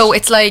good question. So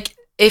it's like,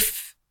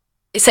 if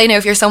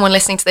you're someone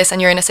listening to this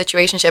and you're in a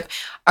situationship,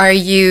 are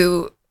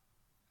you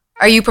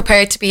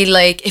prepared to be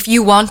like, if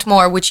you want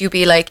more, would you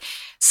be like,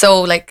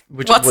 so like,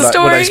 what's the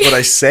story? Would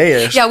I say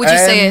it? Yeah, would you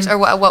say it, or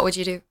what would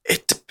you do?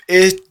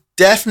 It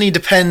definitely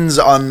depends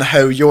on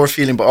how you're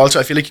feeling, but also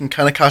I feel like you can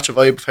kind of catch a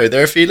vibe of how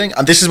they're feeling,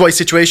 and this is why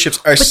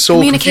situationships are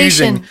so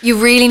confusing. You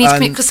really need to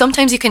communicate, because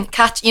sometimes you can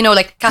catch a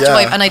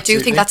vibe, and I do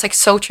think that's like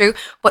so true,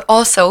 but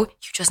also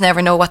you just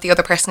never know what the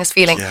other person is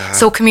feeling. Yeah.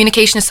 So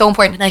communication is so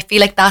important, and I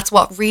feel like that's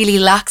what really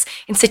lacks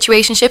in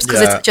situationships, because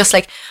it's just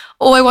like,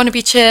 oh, I want to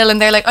be chill, and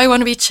they're like, I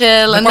want to be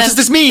chill, and what does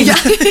this mean? Yeah.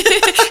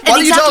 What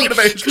are you talking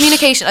about?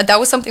 Communication. That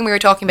was something we were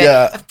talking about.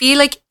 Yeah. I feel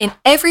like in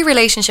every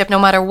relationship, no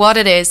matter what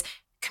it is,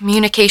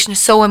 communication is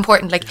so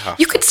important. Like,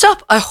 you could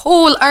stop a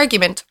whole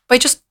argument by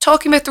just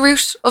talking about the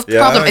root of the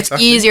problem. Exactly.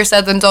 It's easier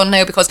said than done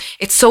now, because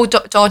it's so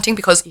daunting,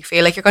 because you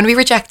feel like you're going to be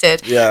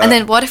rejected. Yeah. And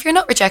then what if you're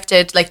not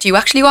rejected? Like, do you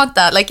actually want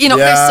that? Like,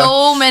 there's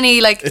so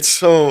many like... It's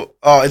so...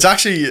 it's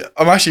actually...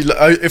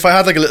 if I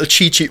had like a little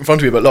cheat sheet in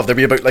front of me about love, there'd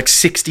be about like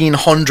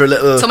 1,600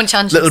 little... So many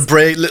tangents.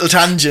 Little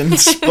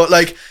tangents. But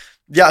like,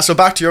 so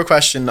back to your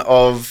question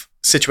of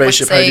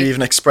situationship, how do you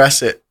even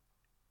express it?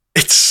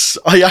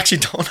 I actually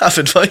don't have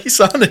advice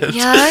on it.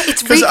 Yeah,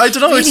 it's really, I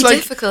don't know, really it's like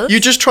difficult. You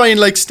just try and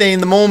like stay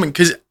in the moment,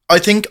 because I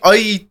think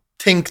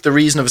the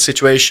reason of a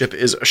situationship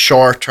is a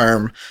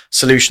short-term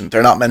solution.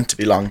 They're not meant to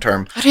be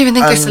long-term. I don't even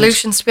think they're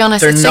solutions, to be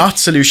honest. They're not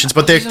solutions,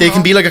 but they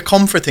can be like a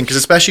comfort thing, because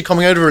especially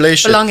coming out of a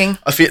relationship,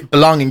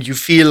 belonging. You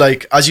feel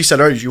like, as you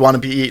said earlier, you want to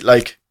be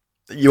like,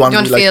 you want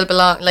to feel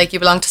like you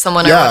belong to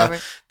someone, or whatever.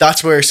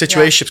 That's where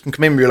situationships can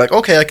come in, where you're like,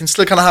 okay, I can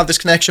still kind of have this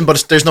connection,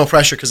 but there's no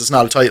pressure because it's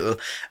not a title.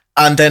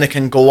 And then it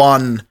can go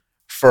on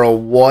for a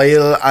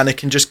while, and it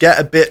can just get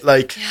a bit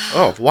like,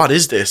 oh, what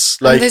is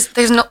this? Like,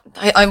 there's no,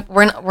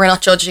 we're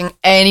not judging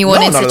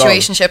anyone in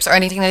situationships or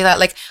anything like that.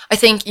 Like, I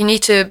think you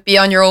need to be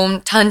on your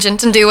own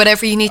tangent and do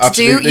whatever you need to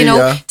do,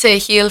 to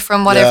heal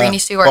from whatever you need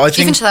to do, or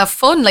even to have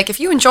fun. Like, if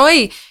you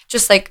enjoy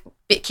just like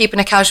keeping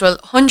it casual,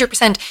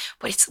 100%.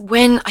 But it's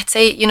when I'd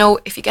say,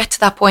 if you get to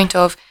that point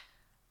of,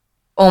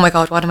 oh my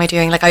God, what am I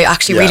doing? Like, I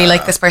actually really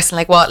like this person.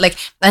 Like, what? Like,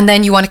 and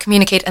then you want to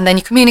communicate, and then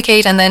you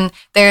communicate, and then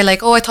they're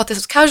like, oh, I thought this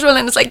was casual,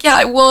 and it's like, yeah,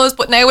 it was,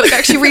 but now like, I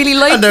actually really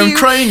like and you. And I'm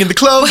crying in the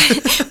club.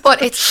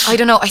 But I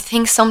don't know. I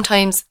think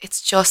sometimes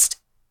it's just,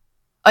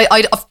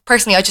 I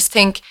personally, I just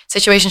think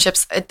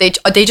situationships,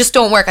 they just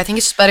don't work. I think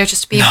it's just better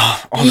just to be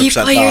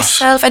by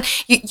yourself, and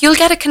you'll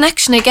get a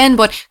connection again,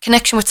 but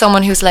connection with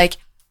someone who's like,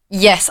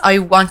 yes, I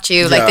want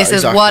you. Like, this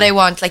is what I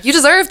want. Like, you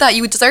deserve that.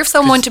 You deserve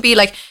someone to be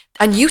like,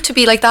 and you to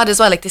be like that as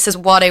well. Like, this is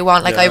what I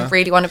want. Like, I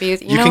really want to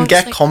be. You know, can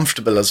get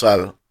comfortable as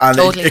well, and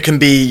it can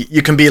be.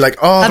 You can be like,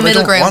 oh, that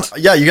middle ground.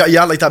 You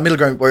got like that middle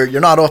ground where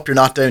you're not up, you're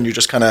not down. You're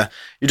just kind of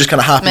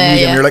happy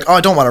medium. You're like, oh,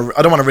 I don't want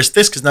to risk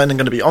this because then I'm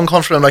going to be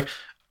uncomfortable. I'm like,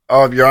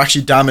 oh, you're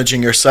actually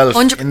damaging yourself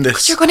in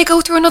this. You're going to go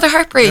through another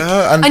heartbreak.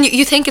 Yeah, and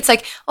you think it's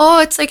like,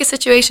 oh, it's like a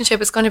situationship,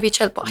 it's going to be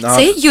chill. But I'd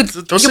say you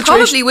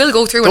probably will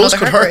go through another heartbreak. Those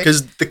could hurt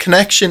because the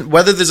connection,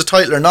 whether there's a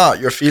title or not,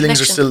 your feelings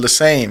are still the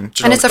same.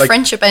 And it's a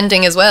friendship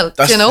ending as well,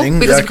 because you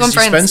become friends.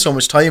 You spend so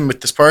much time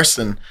with this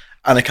person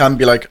and it can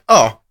be like,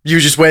 oh,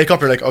 you just wake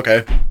up, you're like,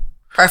 okay.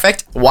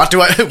 Perfect. What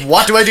do I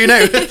do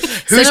now?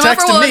 Who's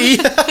texting me?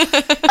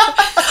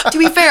 To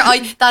be fair,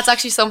 that's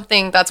actually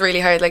something that's really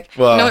hard. Like,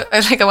 I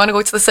want to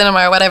go to the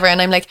cinema or whatever,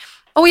 and I'm like,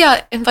 oh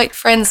yeah, invite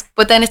friends.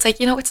 But then it's like,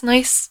 it's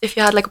nice if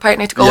you had like a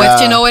partner to go with.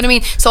 Do you know what I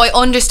mean? So I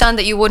understand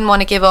that you wouldn't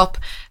want to give up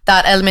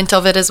that element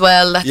of it as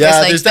well. That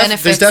there's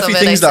definitely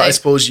things that I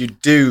suppose you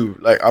do.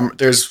 Like,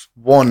 there's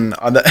one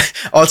on the.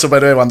 Also, by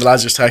the way, one of the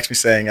lads just texted me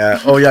saying,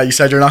 "Oh yeah, you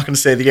said you're not going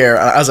to say the year,"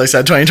 as I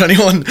said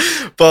 2021.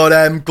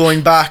 But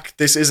going back,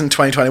 this isn't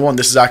 2021.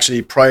 This is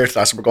actually prior to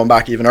that, so we're going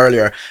back even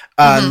earlier.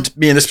 And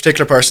me and this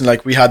particular person,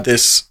 like, we had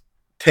this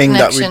thing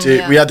that we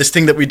do. We had this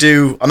thing that we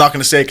do. I'm not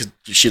going to say because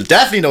she'll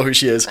definitely know who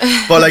she is.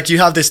 But like, you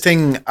have this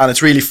thing and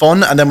it's really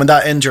fun. And then when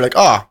that ends, you're like,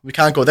 oh, we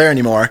can't go there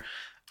anymore.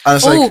 And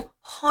it's like,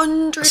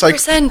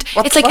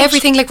 100%. It's like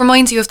everything like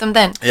reminds you of them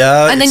then.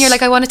 Yeah. And then you're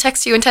like, I want to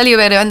text you and tell you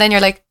about it. And then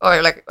you're like,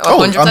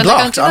 100%. I'm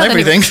blocked on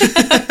everything.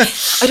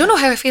 I don't know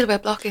how I feel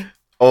about blocking.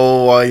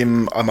 Oh,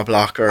 I'm a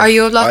blocker. Are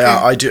you a blocker?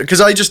 I do.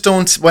 Because I just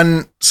don't,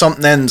 when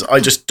something ends, I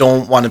just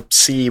don't want to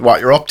see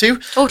what you're up to.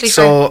 Totally.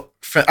 So,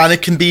 and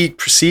it can be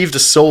perceived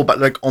as so, but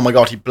like, oh my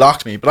God, he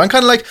blocked me. But I'm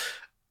kind of like,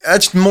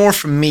 it's more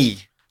from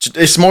me.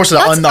 It's more so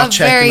that I'm not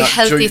checking.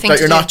 That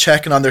you're not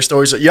checking on their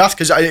stories. You have,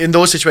 because in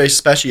those situations,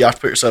 especially, you have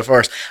to put yourself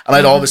first. And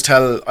I'd always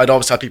tell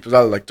people as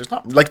well, like, there's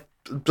not like,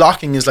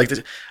 blocking is like this.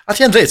 At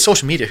the end of the day, it's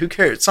social media. Who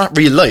cares? It's not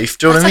real life.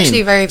 Do you know what I mean?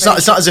 Actually very, very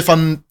it's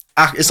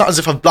not as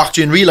if I've blocked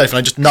you in real life and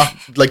I'm just not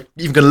like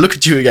even going to look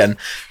at you again.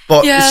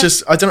 But it's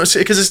just, I don't know,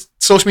 because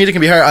social media can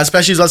be hard, and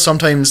especially as well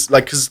sometimes,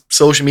 like, because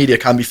social media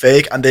can be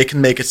fake and they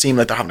can make it seem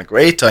like they're having a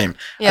great time.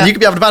 Yeah. And you could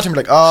be having a bad time and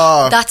be like,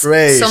 oh, that's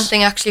great.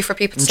 Something actually for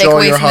people to take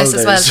away from this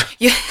as well.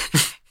 You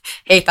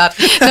hate that.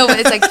 No, but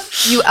it's like,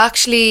 you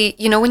actually,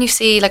 when you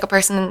see like a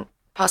person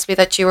possibly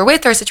that you were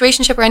with, or a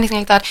situationship or anything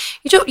like that,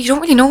 you don't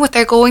really know what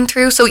they're going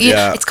through. So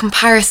it's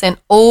comparison.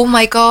 Oh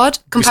my God,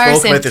 comparison. We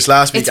spoke about this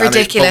last week. It's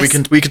ridiculous.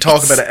 But we could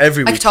talk about it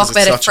every week. I could talk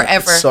about it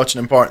forever. It's such an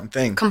important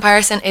thing.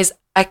 Comparison is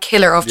a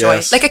killer of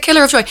joy. Like a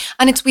killer of joy.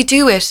 And we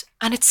do it,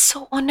 and it's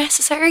so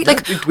unnecessary.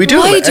 Like, we do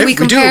why it. Do we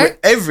compare? We do it with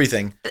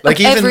everything. Like,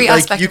 even every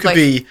like you could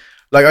be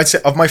like, I'd say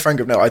of my friend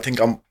group now, I think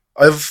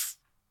I've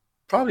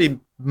probably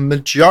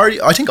majority,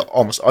 I think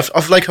almost,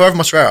 of like however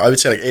much there are, I would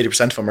say like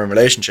 80% of them are in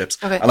relationships.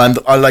 Okay. And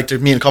I like,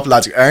 there's me and a couple of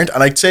lads who aren't,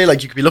 and I'd say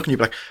like, you could be looking, you'd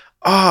be like,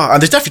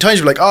 and there's definitely times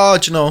you're like,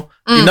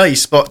 be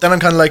nice, but then I'm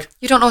kind of like,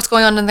 you don't know what's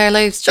going on in their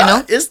lives, do you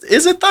know?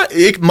 Is it that?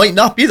 It might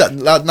not be that.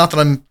 Not that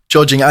I'm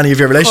judging any of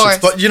your relationships,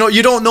 but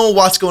you don't know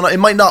what's going on. It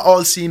might not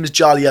all seem as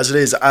jolly as it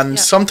is, and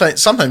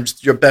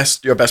sometimes your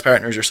best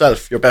partner is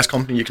yourself. Your best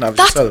company you can have is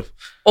yourself.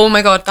 Oh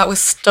my God, that was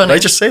stunning. Did I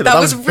just say that? That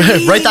was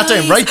really write that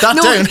down. Write that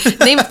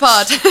down. Name of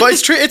pod. But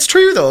it's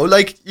true though.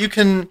 Like, you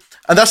can,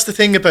 and that's the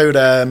thing about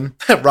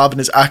Robin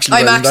is actually.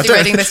 I'm actually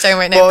writing this down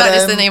right now. But, that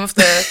is the name of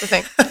the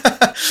thing.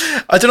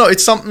 I don't know.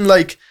 It's something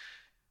like,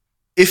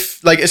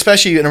 if like,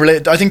 especially in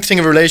I think the thing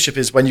of a relationship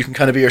is when you can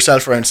kind of be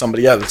yourself around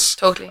somebody else.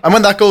 Totally. And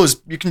when that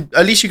goes, you can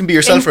be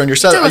yourself around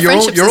yourself.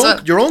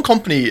 Your own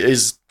company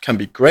can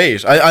be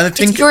great. I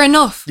think you're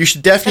enough. You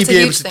should definitely be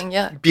able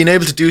to. Being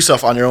able to do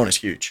stuff on your own is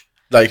huge.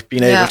 Like,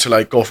 being able to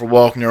like go for a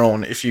walk on your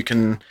own. If you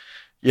can,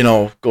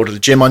 go to the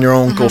gym on your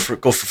own, go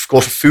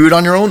for food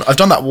on your own. I've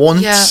done that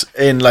once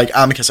in like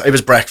Amicus. It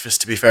was breakfast,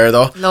 to be fair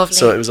though. Lovely.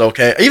 So it was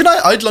okay. Even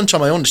I had lunch on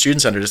my own in the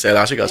student centre this day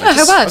last week. I was like,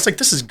 how bad? I was like,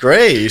 this is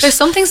great. There's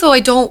some things though I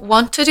don't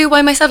want to do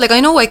by myself. Like, I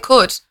know I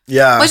could.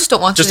 Yeah. I just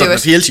don't want to do it. Just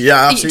doesn't appeal to you.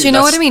 Yeah, absolutely. Do you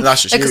know what I mean?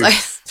 That's just because I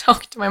was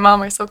talking to my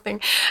mom or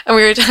something, and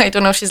I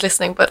don't know if she's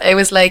listening, but it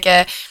was like,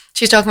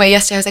 she was talking about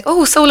yesterday. I was like,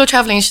 oh, solo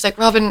travelling. And she's like,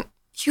 Robin,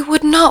 you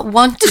would not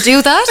want to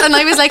do that. And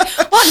I was like,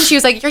 what? And she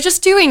was like, you're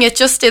just doing it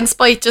just in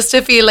spite, just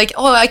to feel like,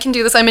 I can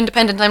do this, I'm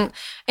independent. I'm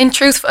in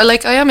truth,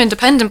 like, I am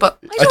independent, but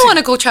I don't want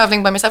to go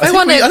travelling by myself.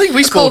 I think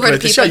we spoke about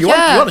this. You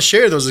want to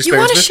share those experiences. You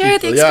want to share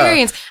the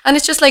experience. And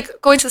it's just like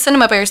going to the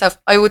cinema by yourself.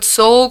 I would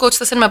so go to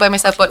the cinema by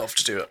myself, but I'd love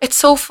to do it. It's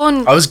so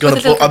fun. I was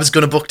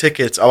gonna book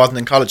tickets. I wasn't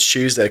in college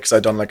Tuesday because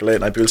I'd done like a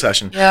late night pool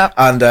session. Yeah.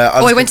 And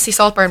I went to see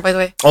Saltburn, by the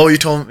way. Oh, you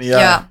told me.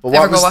 Yeah. But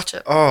never go watch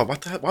it. Oh,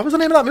 what was the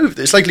name of that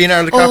movie? It's like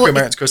Leonardo DiCaprio,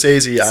 Martin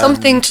Scorsese.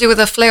 Something to do with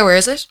a flower,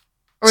 is it?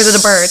 Or is it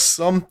a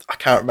bird? I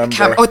can't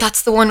remember.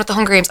 That's the one with the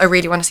Hunger Games. I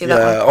really want to see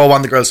that one. Oh,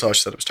 one the girl saw,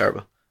 she said it was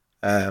terrible.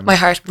 My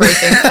heart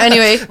breaking.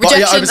 Anyway,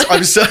 Rejection. I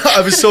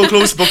was so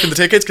close to booking the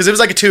tickets because it was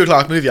like a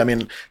 2:00 movie. I mean,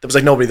 there was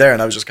like nobody there,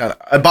 and I was just kind of.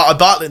 I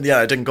bought it in the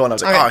end. I didn't go, and I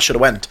was like, I should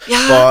have went.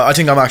 Yeah. But I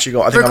think I'm actually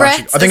going. I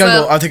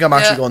think I'm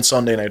actually going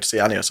Sunday now to see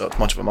Anya. So it's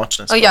much of a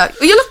muchness. Oh yeah,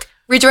 you look.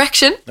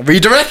 Redirection.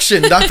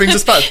 Redirection. That brings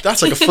us back.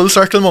 That's like a full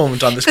circle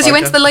moment on this. Because you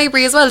went to the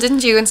library as well,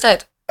 didn't you?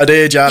 Instead. I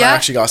did, yeah. And I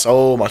actually got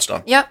so much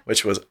done. Yeah.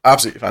 Which was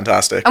absolutely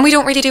fantastic. And we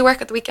don't really do work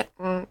at the weekend.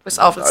 It's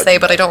awful to say,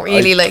 but I don't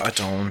really like. I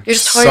don't. You're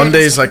just tired.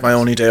 Sunday's like my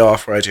only day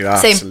off where I do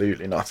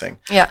absolutely nothing.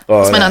 Yeah.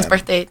 But, it's my nan's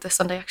birthday this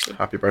Sunday, actually.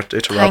 Happy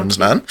birthday to Robin's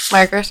nan.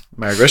 Margaret,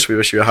 we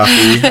wish you a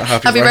happy birthday.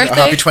 A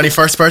happy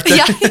 21st birthday.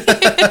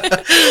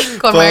 Yeah.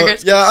 Go on,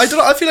 Margaret. Yeah,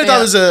 I feel like that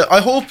was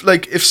I hope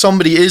like if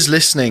somebody is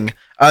listening.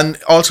 And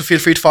also feel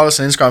free to follow us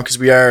on Instagram because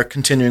we are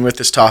continuing with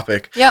this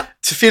topic. Yep.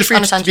 To feel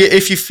free to be,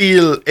 if you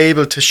feel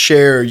able to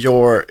share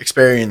your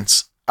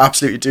experience,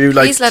 absolutely do.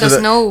 Like, please let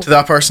us know. To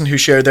that person who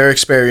shared their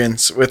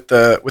experience with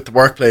the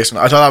workplace. And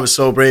I thought that was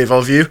so brave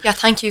of you. Yeah,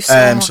 thank you so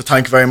much. So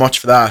thank you very much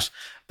for that.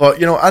 But,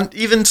 you know, and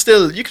even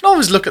still, you can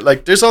always look at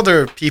like, there's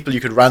other people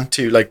you could rant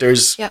to. Like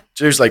there's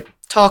like,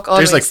 talk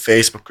always. There's like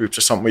Facebook groups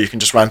or something where you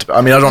can just rant about.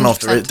 I mean, I don't know if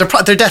there is.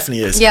 There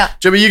definitely is. Yeah.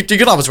 You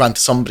can always rant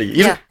to somebody.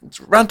 Even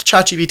rant to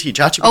ChatGPT.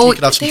 ChatGPT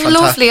could have some they're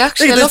lovely,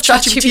 actually. I love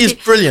ChatGPT is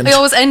brilliant. I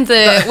always end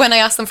when I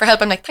ask them for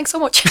help, I'm like, thanks so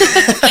much.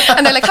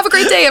 And they're like, have a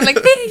great day. I'm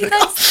like, hey,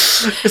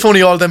 thanks. If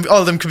only all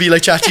of them could be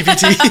like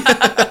ChatGPT.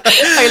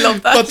 I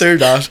love that. But they're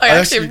not. I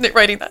actually am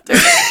writing that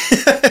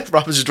down.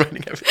 Robin's just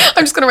writing everything.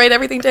 I'm just going to write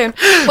everything down.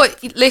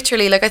 But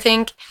literally, like I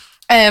think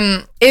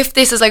if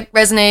this has like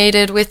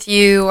resonated with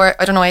you, or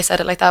I don't know why I said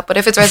it like that, but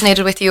if it's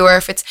resonated with you,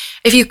 or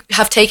if you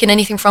have taken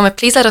anything from it,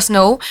 please let us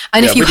know.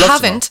 And if you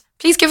haven't,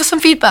 please give us some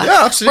feedback.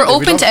 Yeah, absolutely.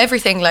 We're open to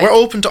everything. Like, we're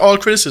open to all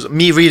criticism.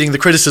 Me reading the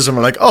criticism,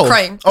 we're like, oh,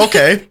 crying.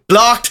 Okay,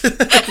 blocked.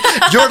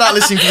 You're not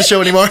listening to the show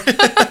anymore.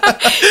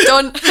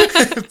 Done.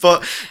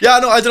 But yeah,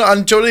 no, I don't know.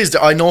 And Jolie,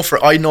 I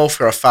know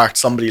for a fact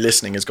somebody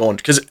listening is going,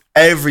 because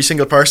every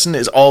single person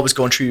is always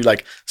going through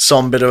like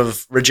some bit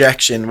of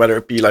rejection, whether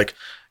it be like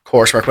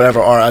coursework, whatever,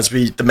 or as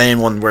the main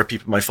one where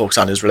people might focus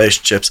on is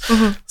relationships.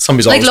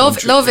 Somebody's like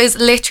always love is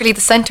literally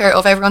the center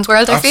of everyone's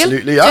world.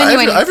 Absolutely. I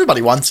feel yeah,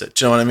 everybody wants it.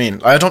 Do you know what I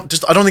mean? I don't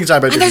think it's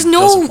about. And there's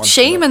no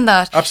shame in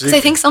that. Absolutely. Because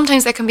I think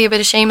sometimes there can be a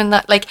bit of shame in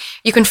that. Like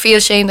you can feel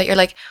shame that you're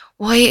like,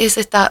 why is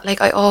it that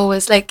like I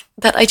always like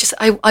that?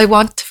 I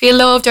want to feel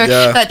loved, or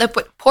that.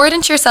 But pour it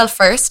into yourself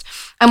first,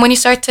 and when you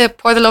start to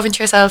pour the love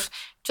into yourself,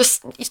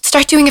 just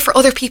start doing it for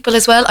other people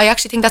as well. I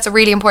actually think that's a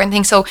really important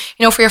thing. So,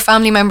 you know, for your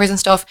family members and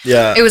stuff,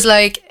 it was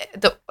like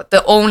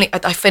the only,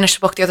 I finished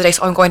the book the other day,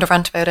 so I'm going to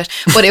rant about it,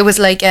 but it was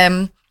like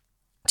to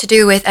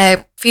do with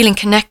feeling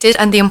connected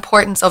and the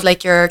importance of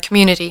like your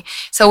community.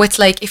 So it's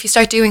like if you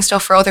start doing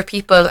stuff for other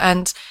people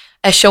and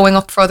showing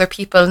up for other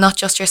people, not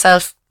just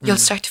yourself, you'll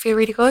start to feel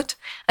really good,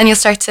 and you'll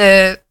start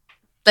to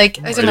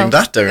like, I don't know.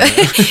 That down.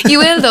 You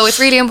will though. It's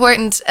really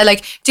important.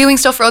 Like doing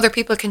stuff for other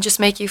people can just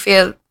make you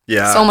feel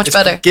so much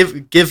better.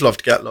 Give love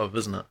to get love,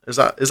 isn't it? Is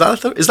that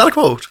a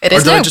quote? It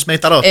is. Or did I just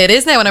make that up? It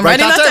is now, and I'm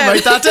writing that down.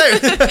 Write that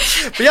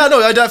down. But yeah,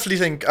 no, I definitely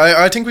think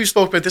I think we've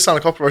spoke about this on a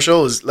couple of our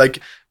shows. Like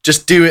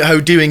just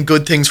doing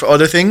good things for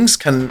other things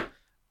can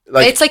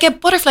like it's like a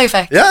butterfly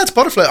effect. Yeah, it's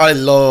butterfly. I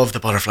love the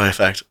butterfly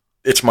effect.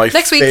 It's my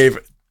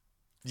favorite.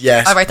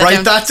 Yes, I'll write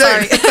that down.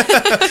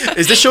 Sorry.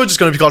 Is this show just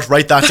going to be called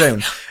Write That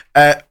Down?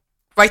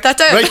 Write that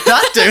down. Write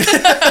that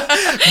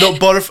down.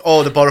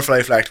 No, the butterfly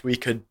effect. We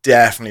could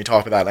definitely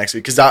talk about that next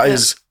week, because that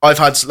is, I've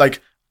had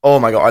like, oh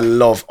my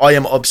God, I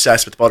am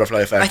obsessed with the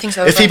butterfly effect. I think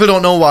so. If people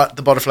don't know what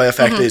the butterfly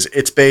effect is,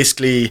 it's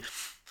basically,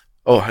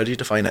 how do you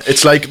define it?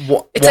 It's like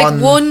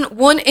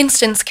one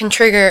instance can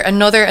trigger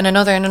another and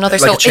another and another.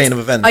 Like so a chain of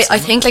events. I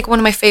think like one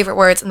of my favorite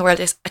words in the world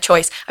is a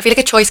choice. I feel like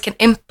a choice can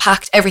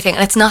impact everything,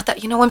 and it's not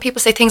that, you know, when people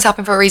say things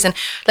happen for a reason,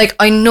 like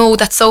I know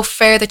that's so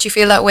fair that you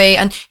feel that way,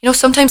 and you know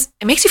sometimes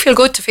it makes you feel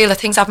good to feel that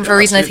things happen for a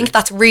reason. Absolutely. I think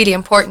that's really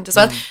important as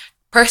well.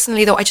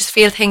 Personally though, I just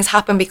feel things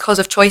happen because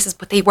of choices,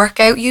 but they work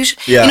out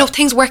usually. You know,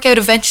 things work out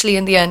eventually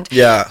in the end.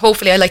 Yeah.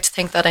 Hopefully, I like to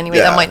think that anyway.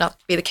 That might not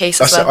be the case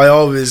as well. I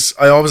always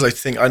like to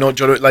think, I know,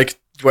 like,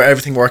 where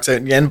everything works out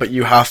in the end, but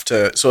you have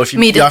to. So if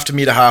you have to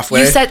meet it halfway.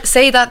 You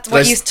say that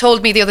what you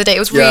told me the other day. It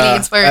was really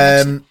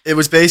inspiring. It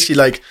was basically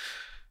like,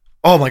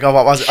 oh my God,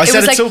 what was it? I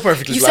said it so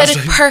perfectly. You said it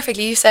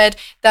perfectly. You said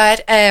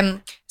that.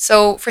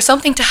 So for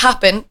something to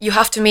happen, you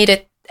have to meet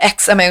it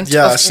X amount.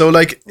 Yeah. So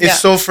like,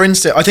 so for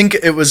instance, I think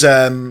it was.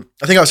 I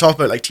think I was talking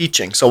about like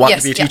teaching. So wanting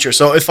to be a teacher.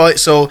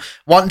 So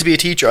wanting to be a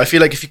teacher, I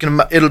feel like if you can,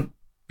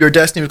 your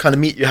destiny will kind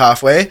of meet you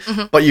halfway,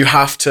 but you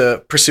have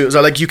to pursue it.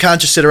 So like you can't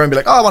just sit around and be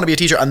like, oh, I want to be a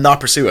teacher and not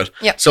pursue it.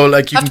 Yeah. So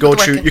like you can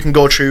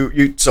go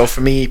through. So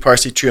for me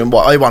personally, through and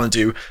what I want to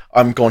do,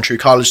 I'm going through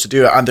college to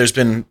do it, and there's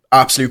been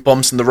absolute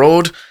bumps in the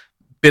road,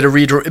 bit of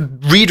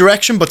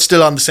redirection, but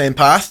still on the same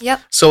path. Yeah.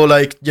 So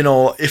like, you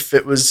know, if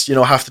it was, you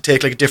know, have to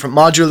take like a different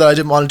module that I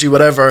didn't want to do,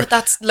 whatever. But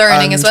that's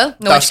learning as well.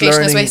 No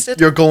education is wasted.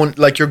 You're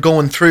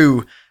going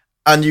through.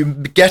 And you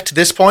get to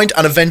this point,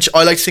 and eventually,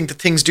 I like to think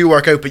that things do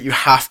work out, but you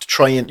have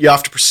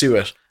to pursue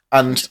it,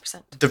 and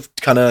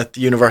 100%. The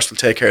universe will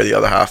take care of the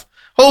other half.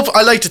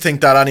 I like to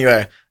think that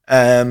anyway.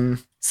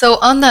 So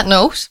on that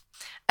note,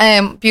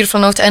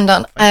 Beautiful note to end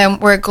on.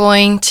 We're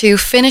going to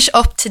finish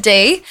up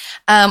today,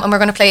 and we're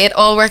going to play It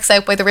All Works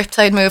Out by the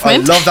Riptide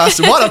Movement. I love that.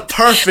 What a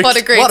perfect,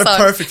 what a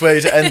perfect way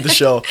to end the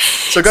show.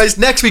 So guys,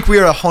 next week we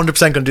are 100%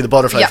 going to do the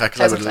butterfly effect,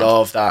 because I would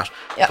love that.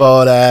 Yeah.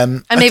 But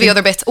and maybe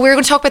other bits. We're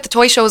going to talk about the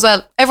toy show as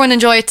well. Everyone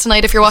enjoy it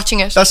tonight if you're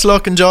watching it. Best of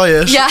luck, enjoy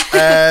it. Yeah.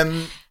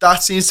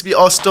 That seems to be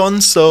us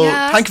done. So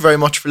thank you very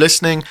much for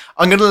listening.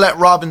 I'm going to let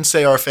Robin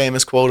say our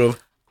famous quote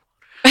of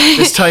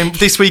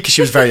this week.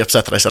 She was very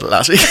upset that I said it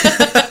last week.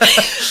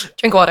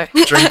 Drink water.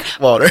 Drink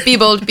water. Be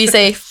bold, be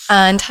safe,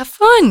 and have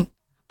fun.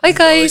 Bye,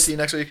 guys. See you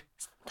next week.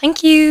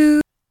 Thank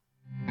you.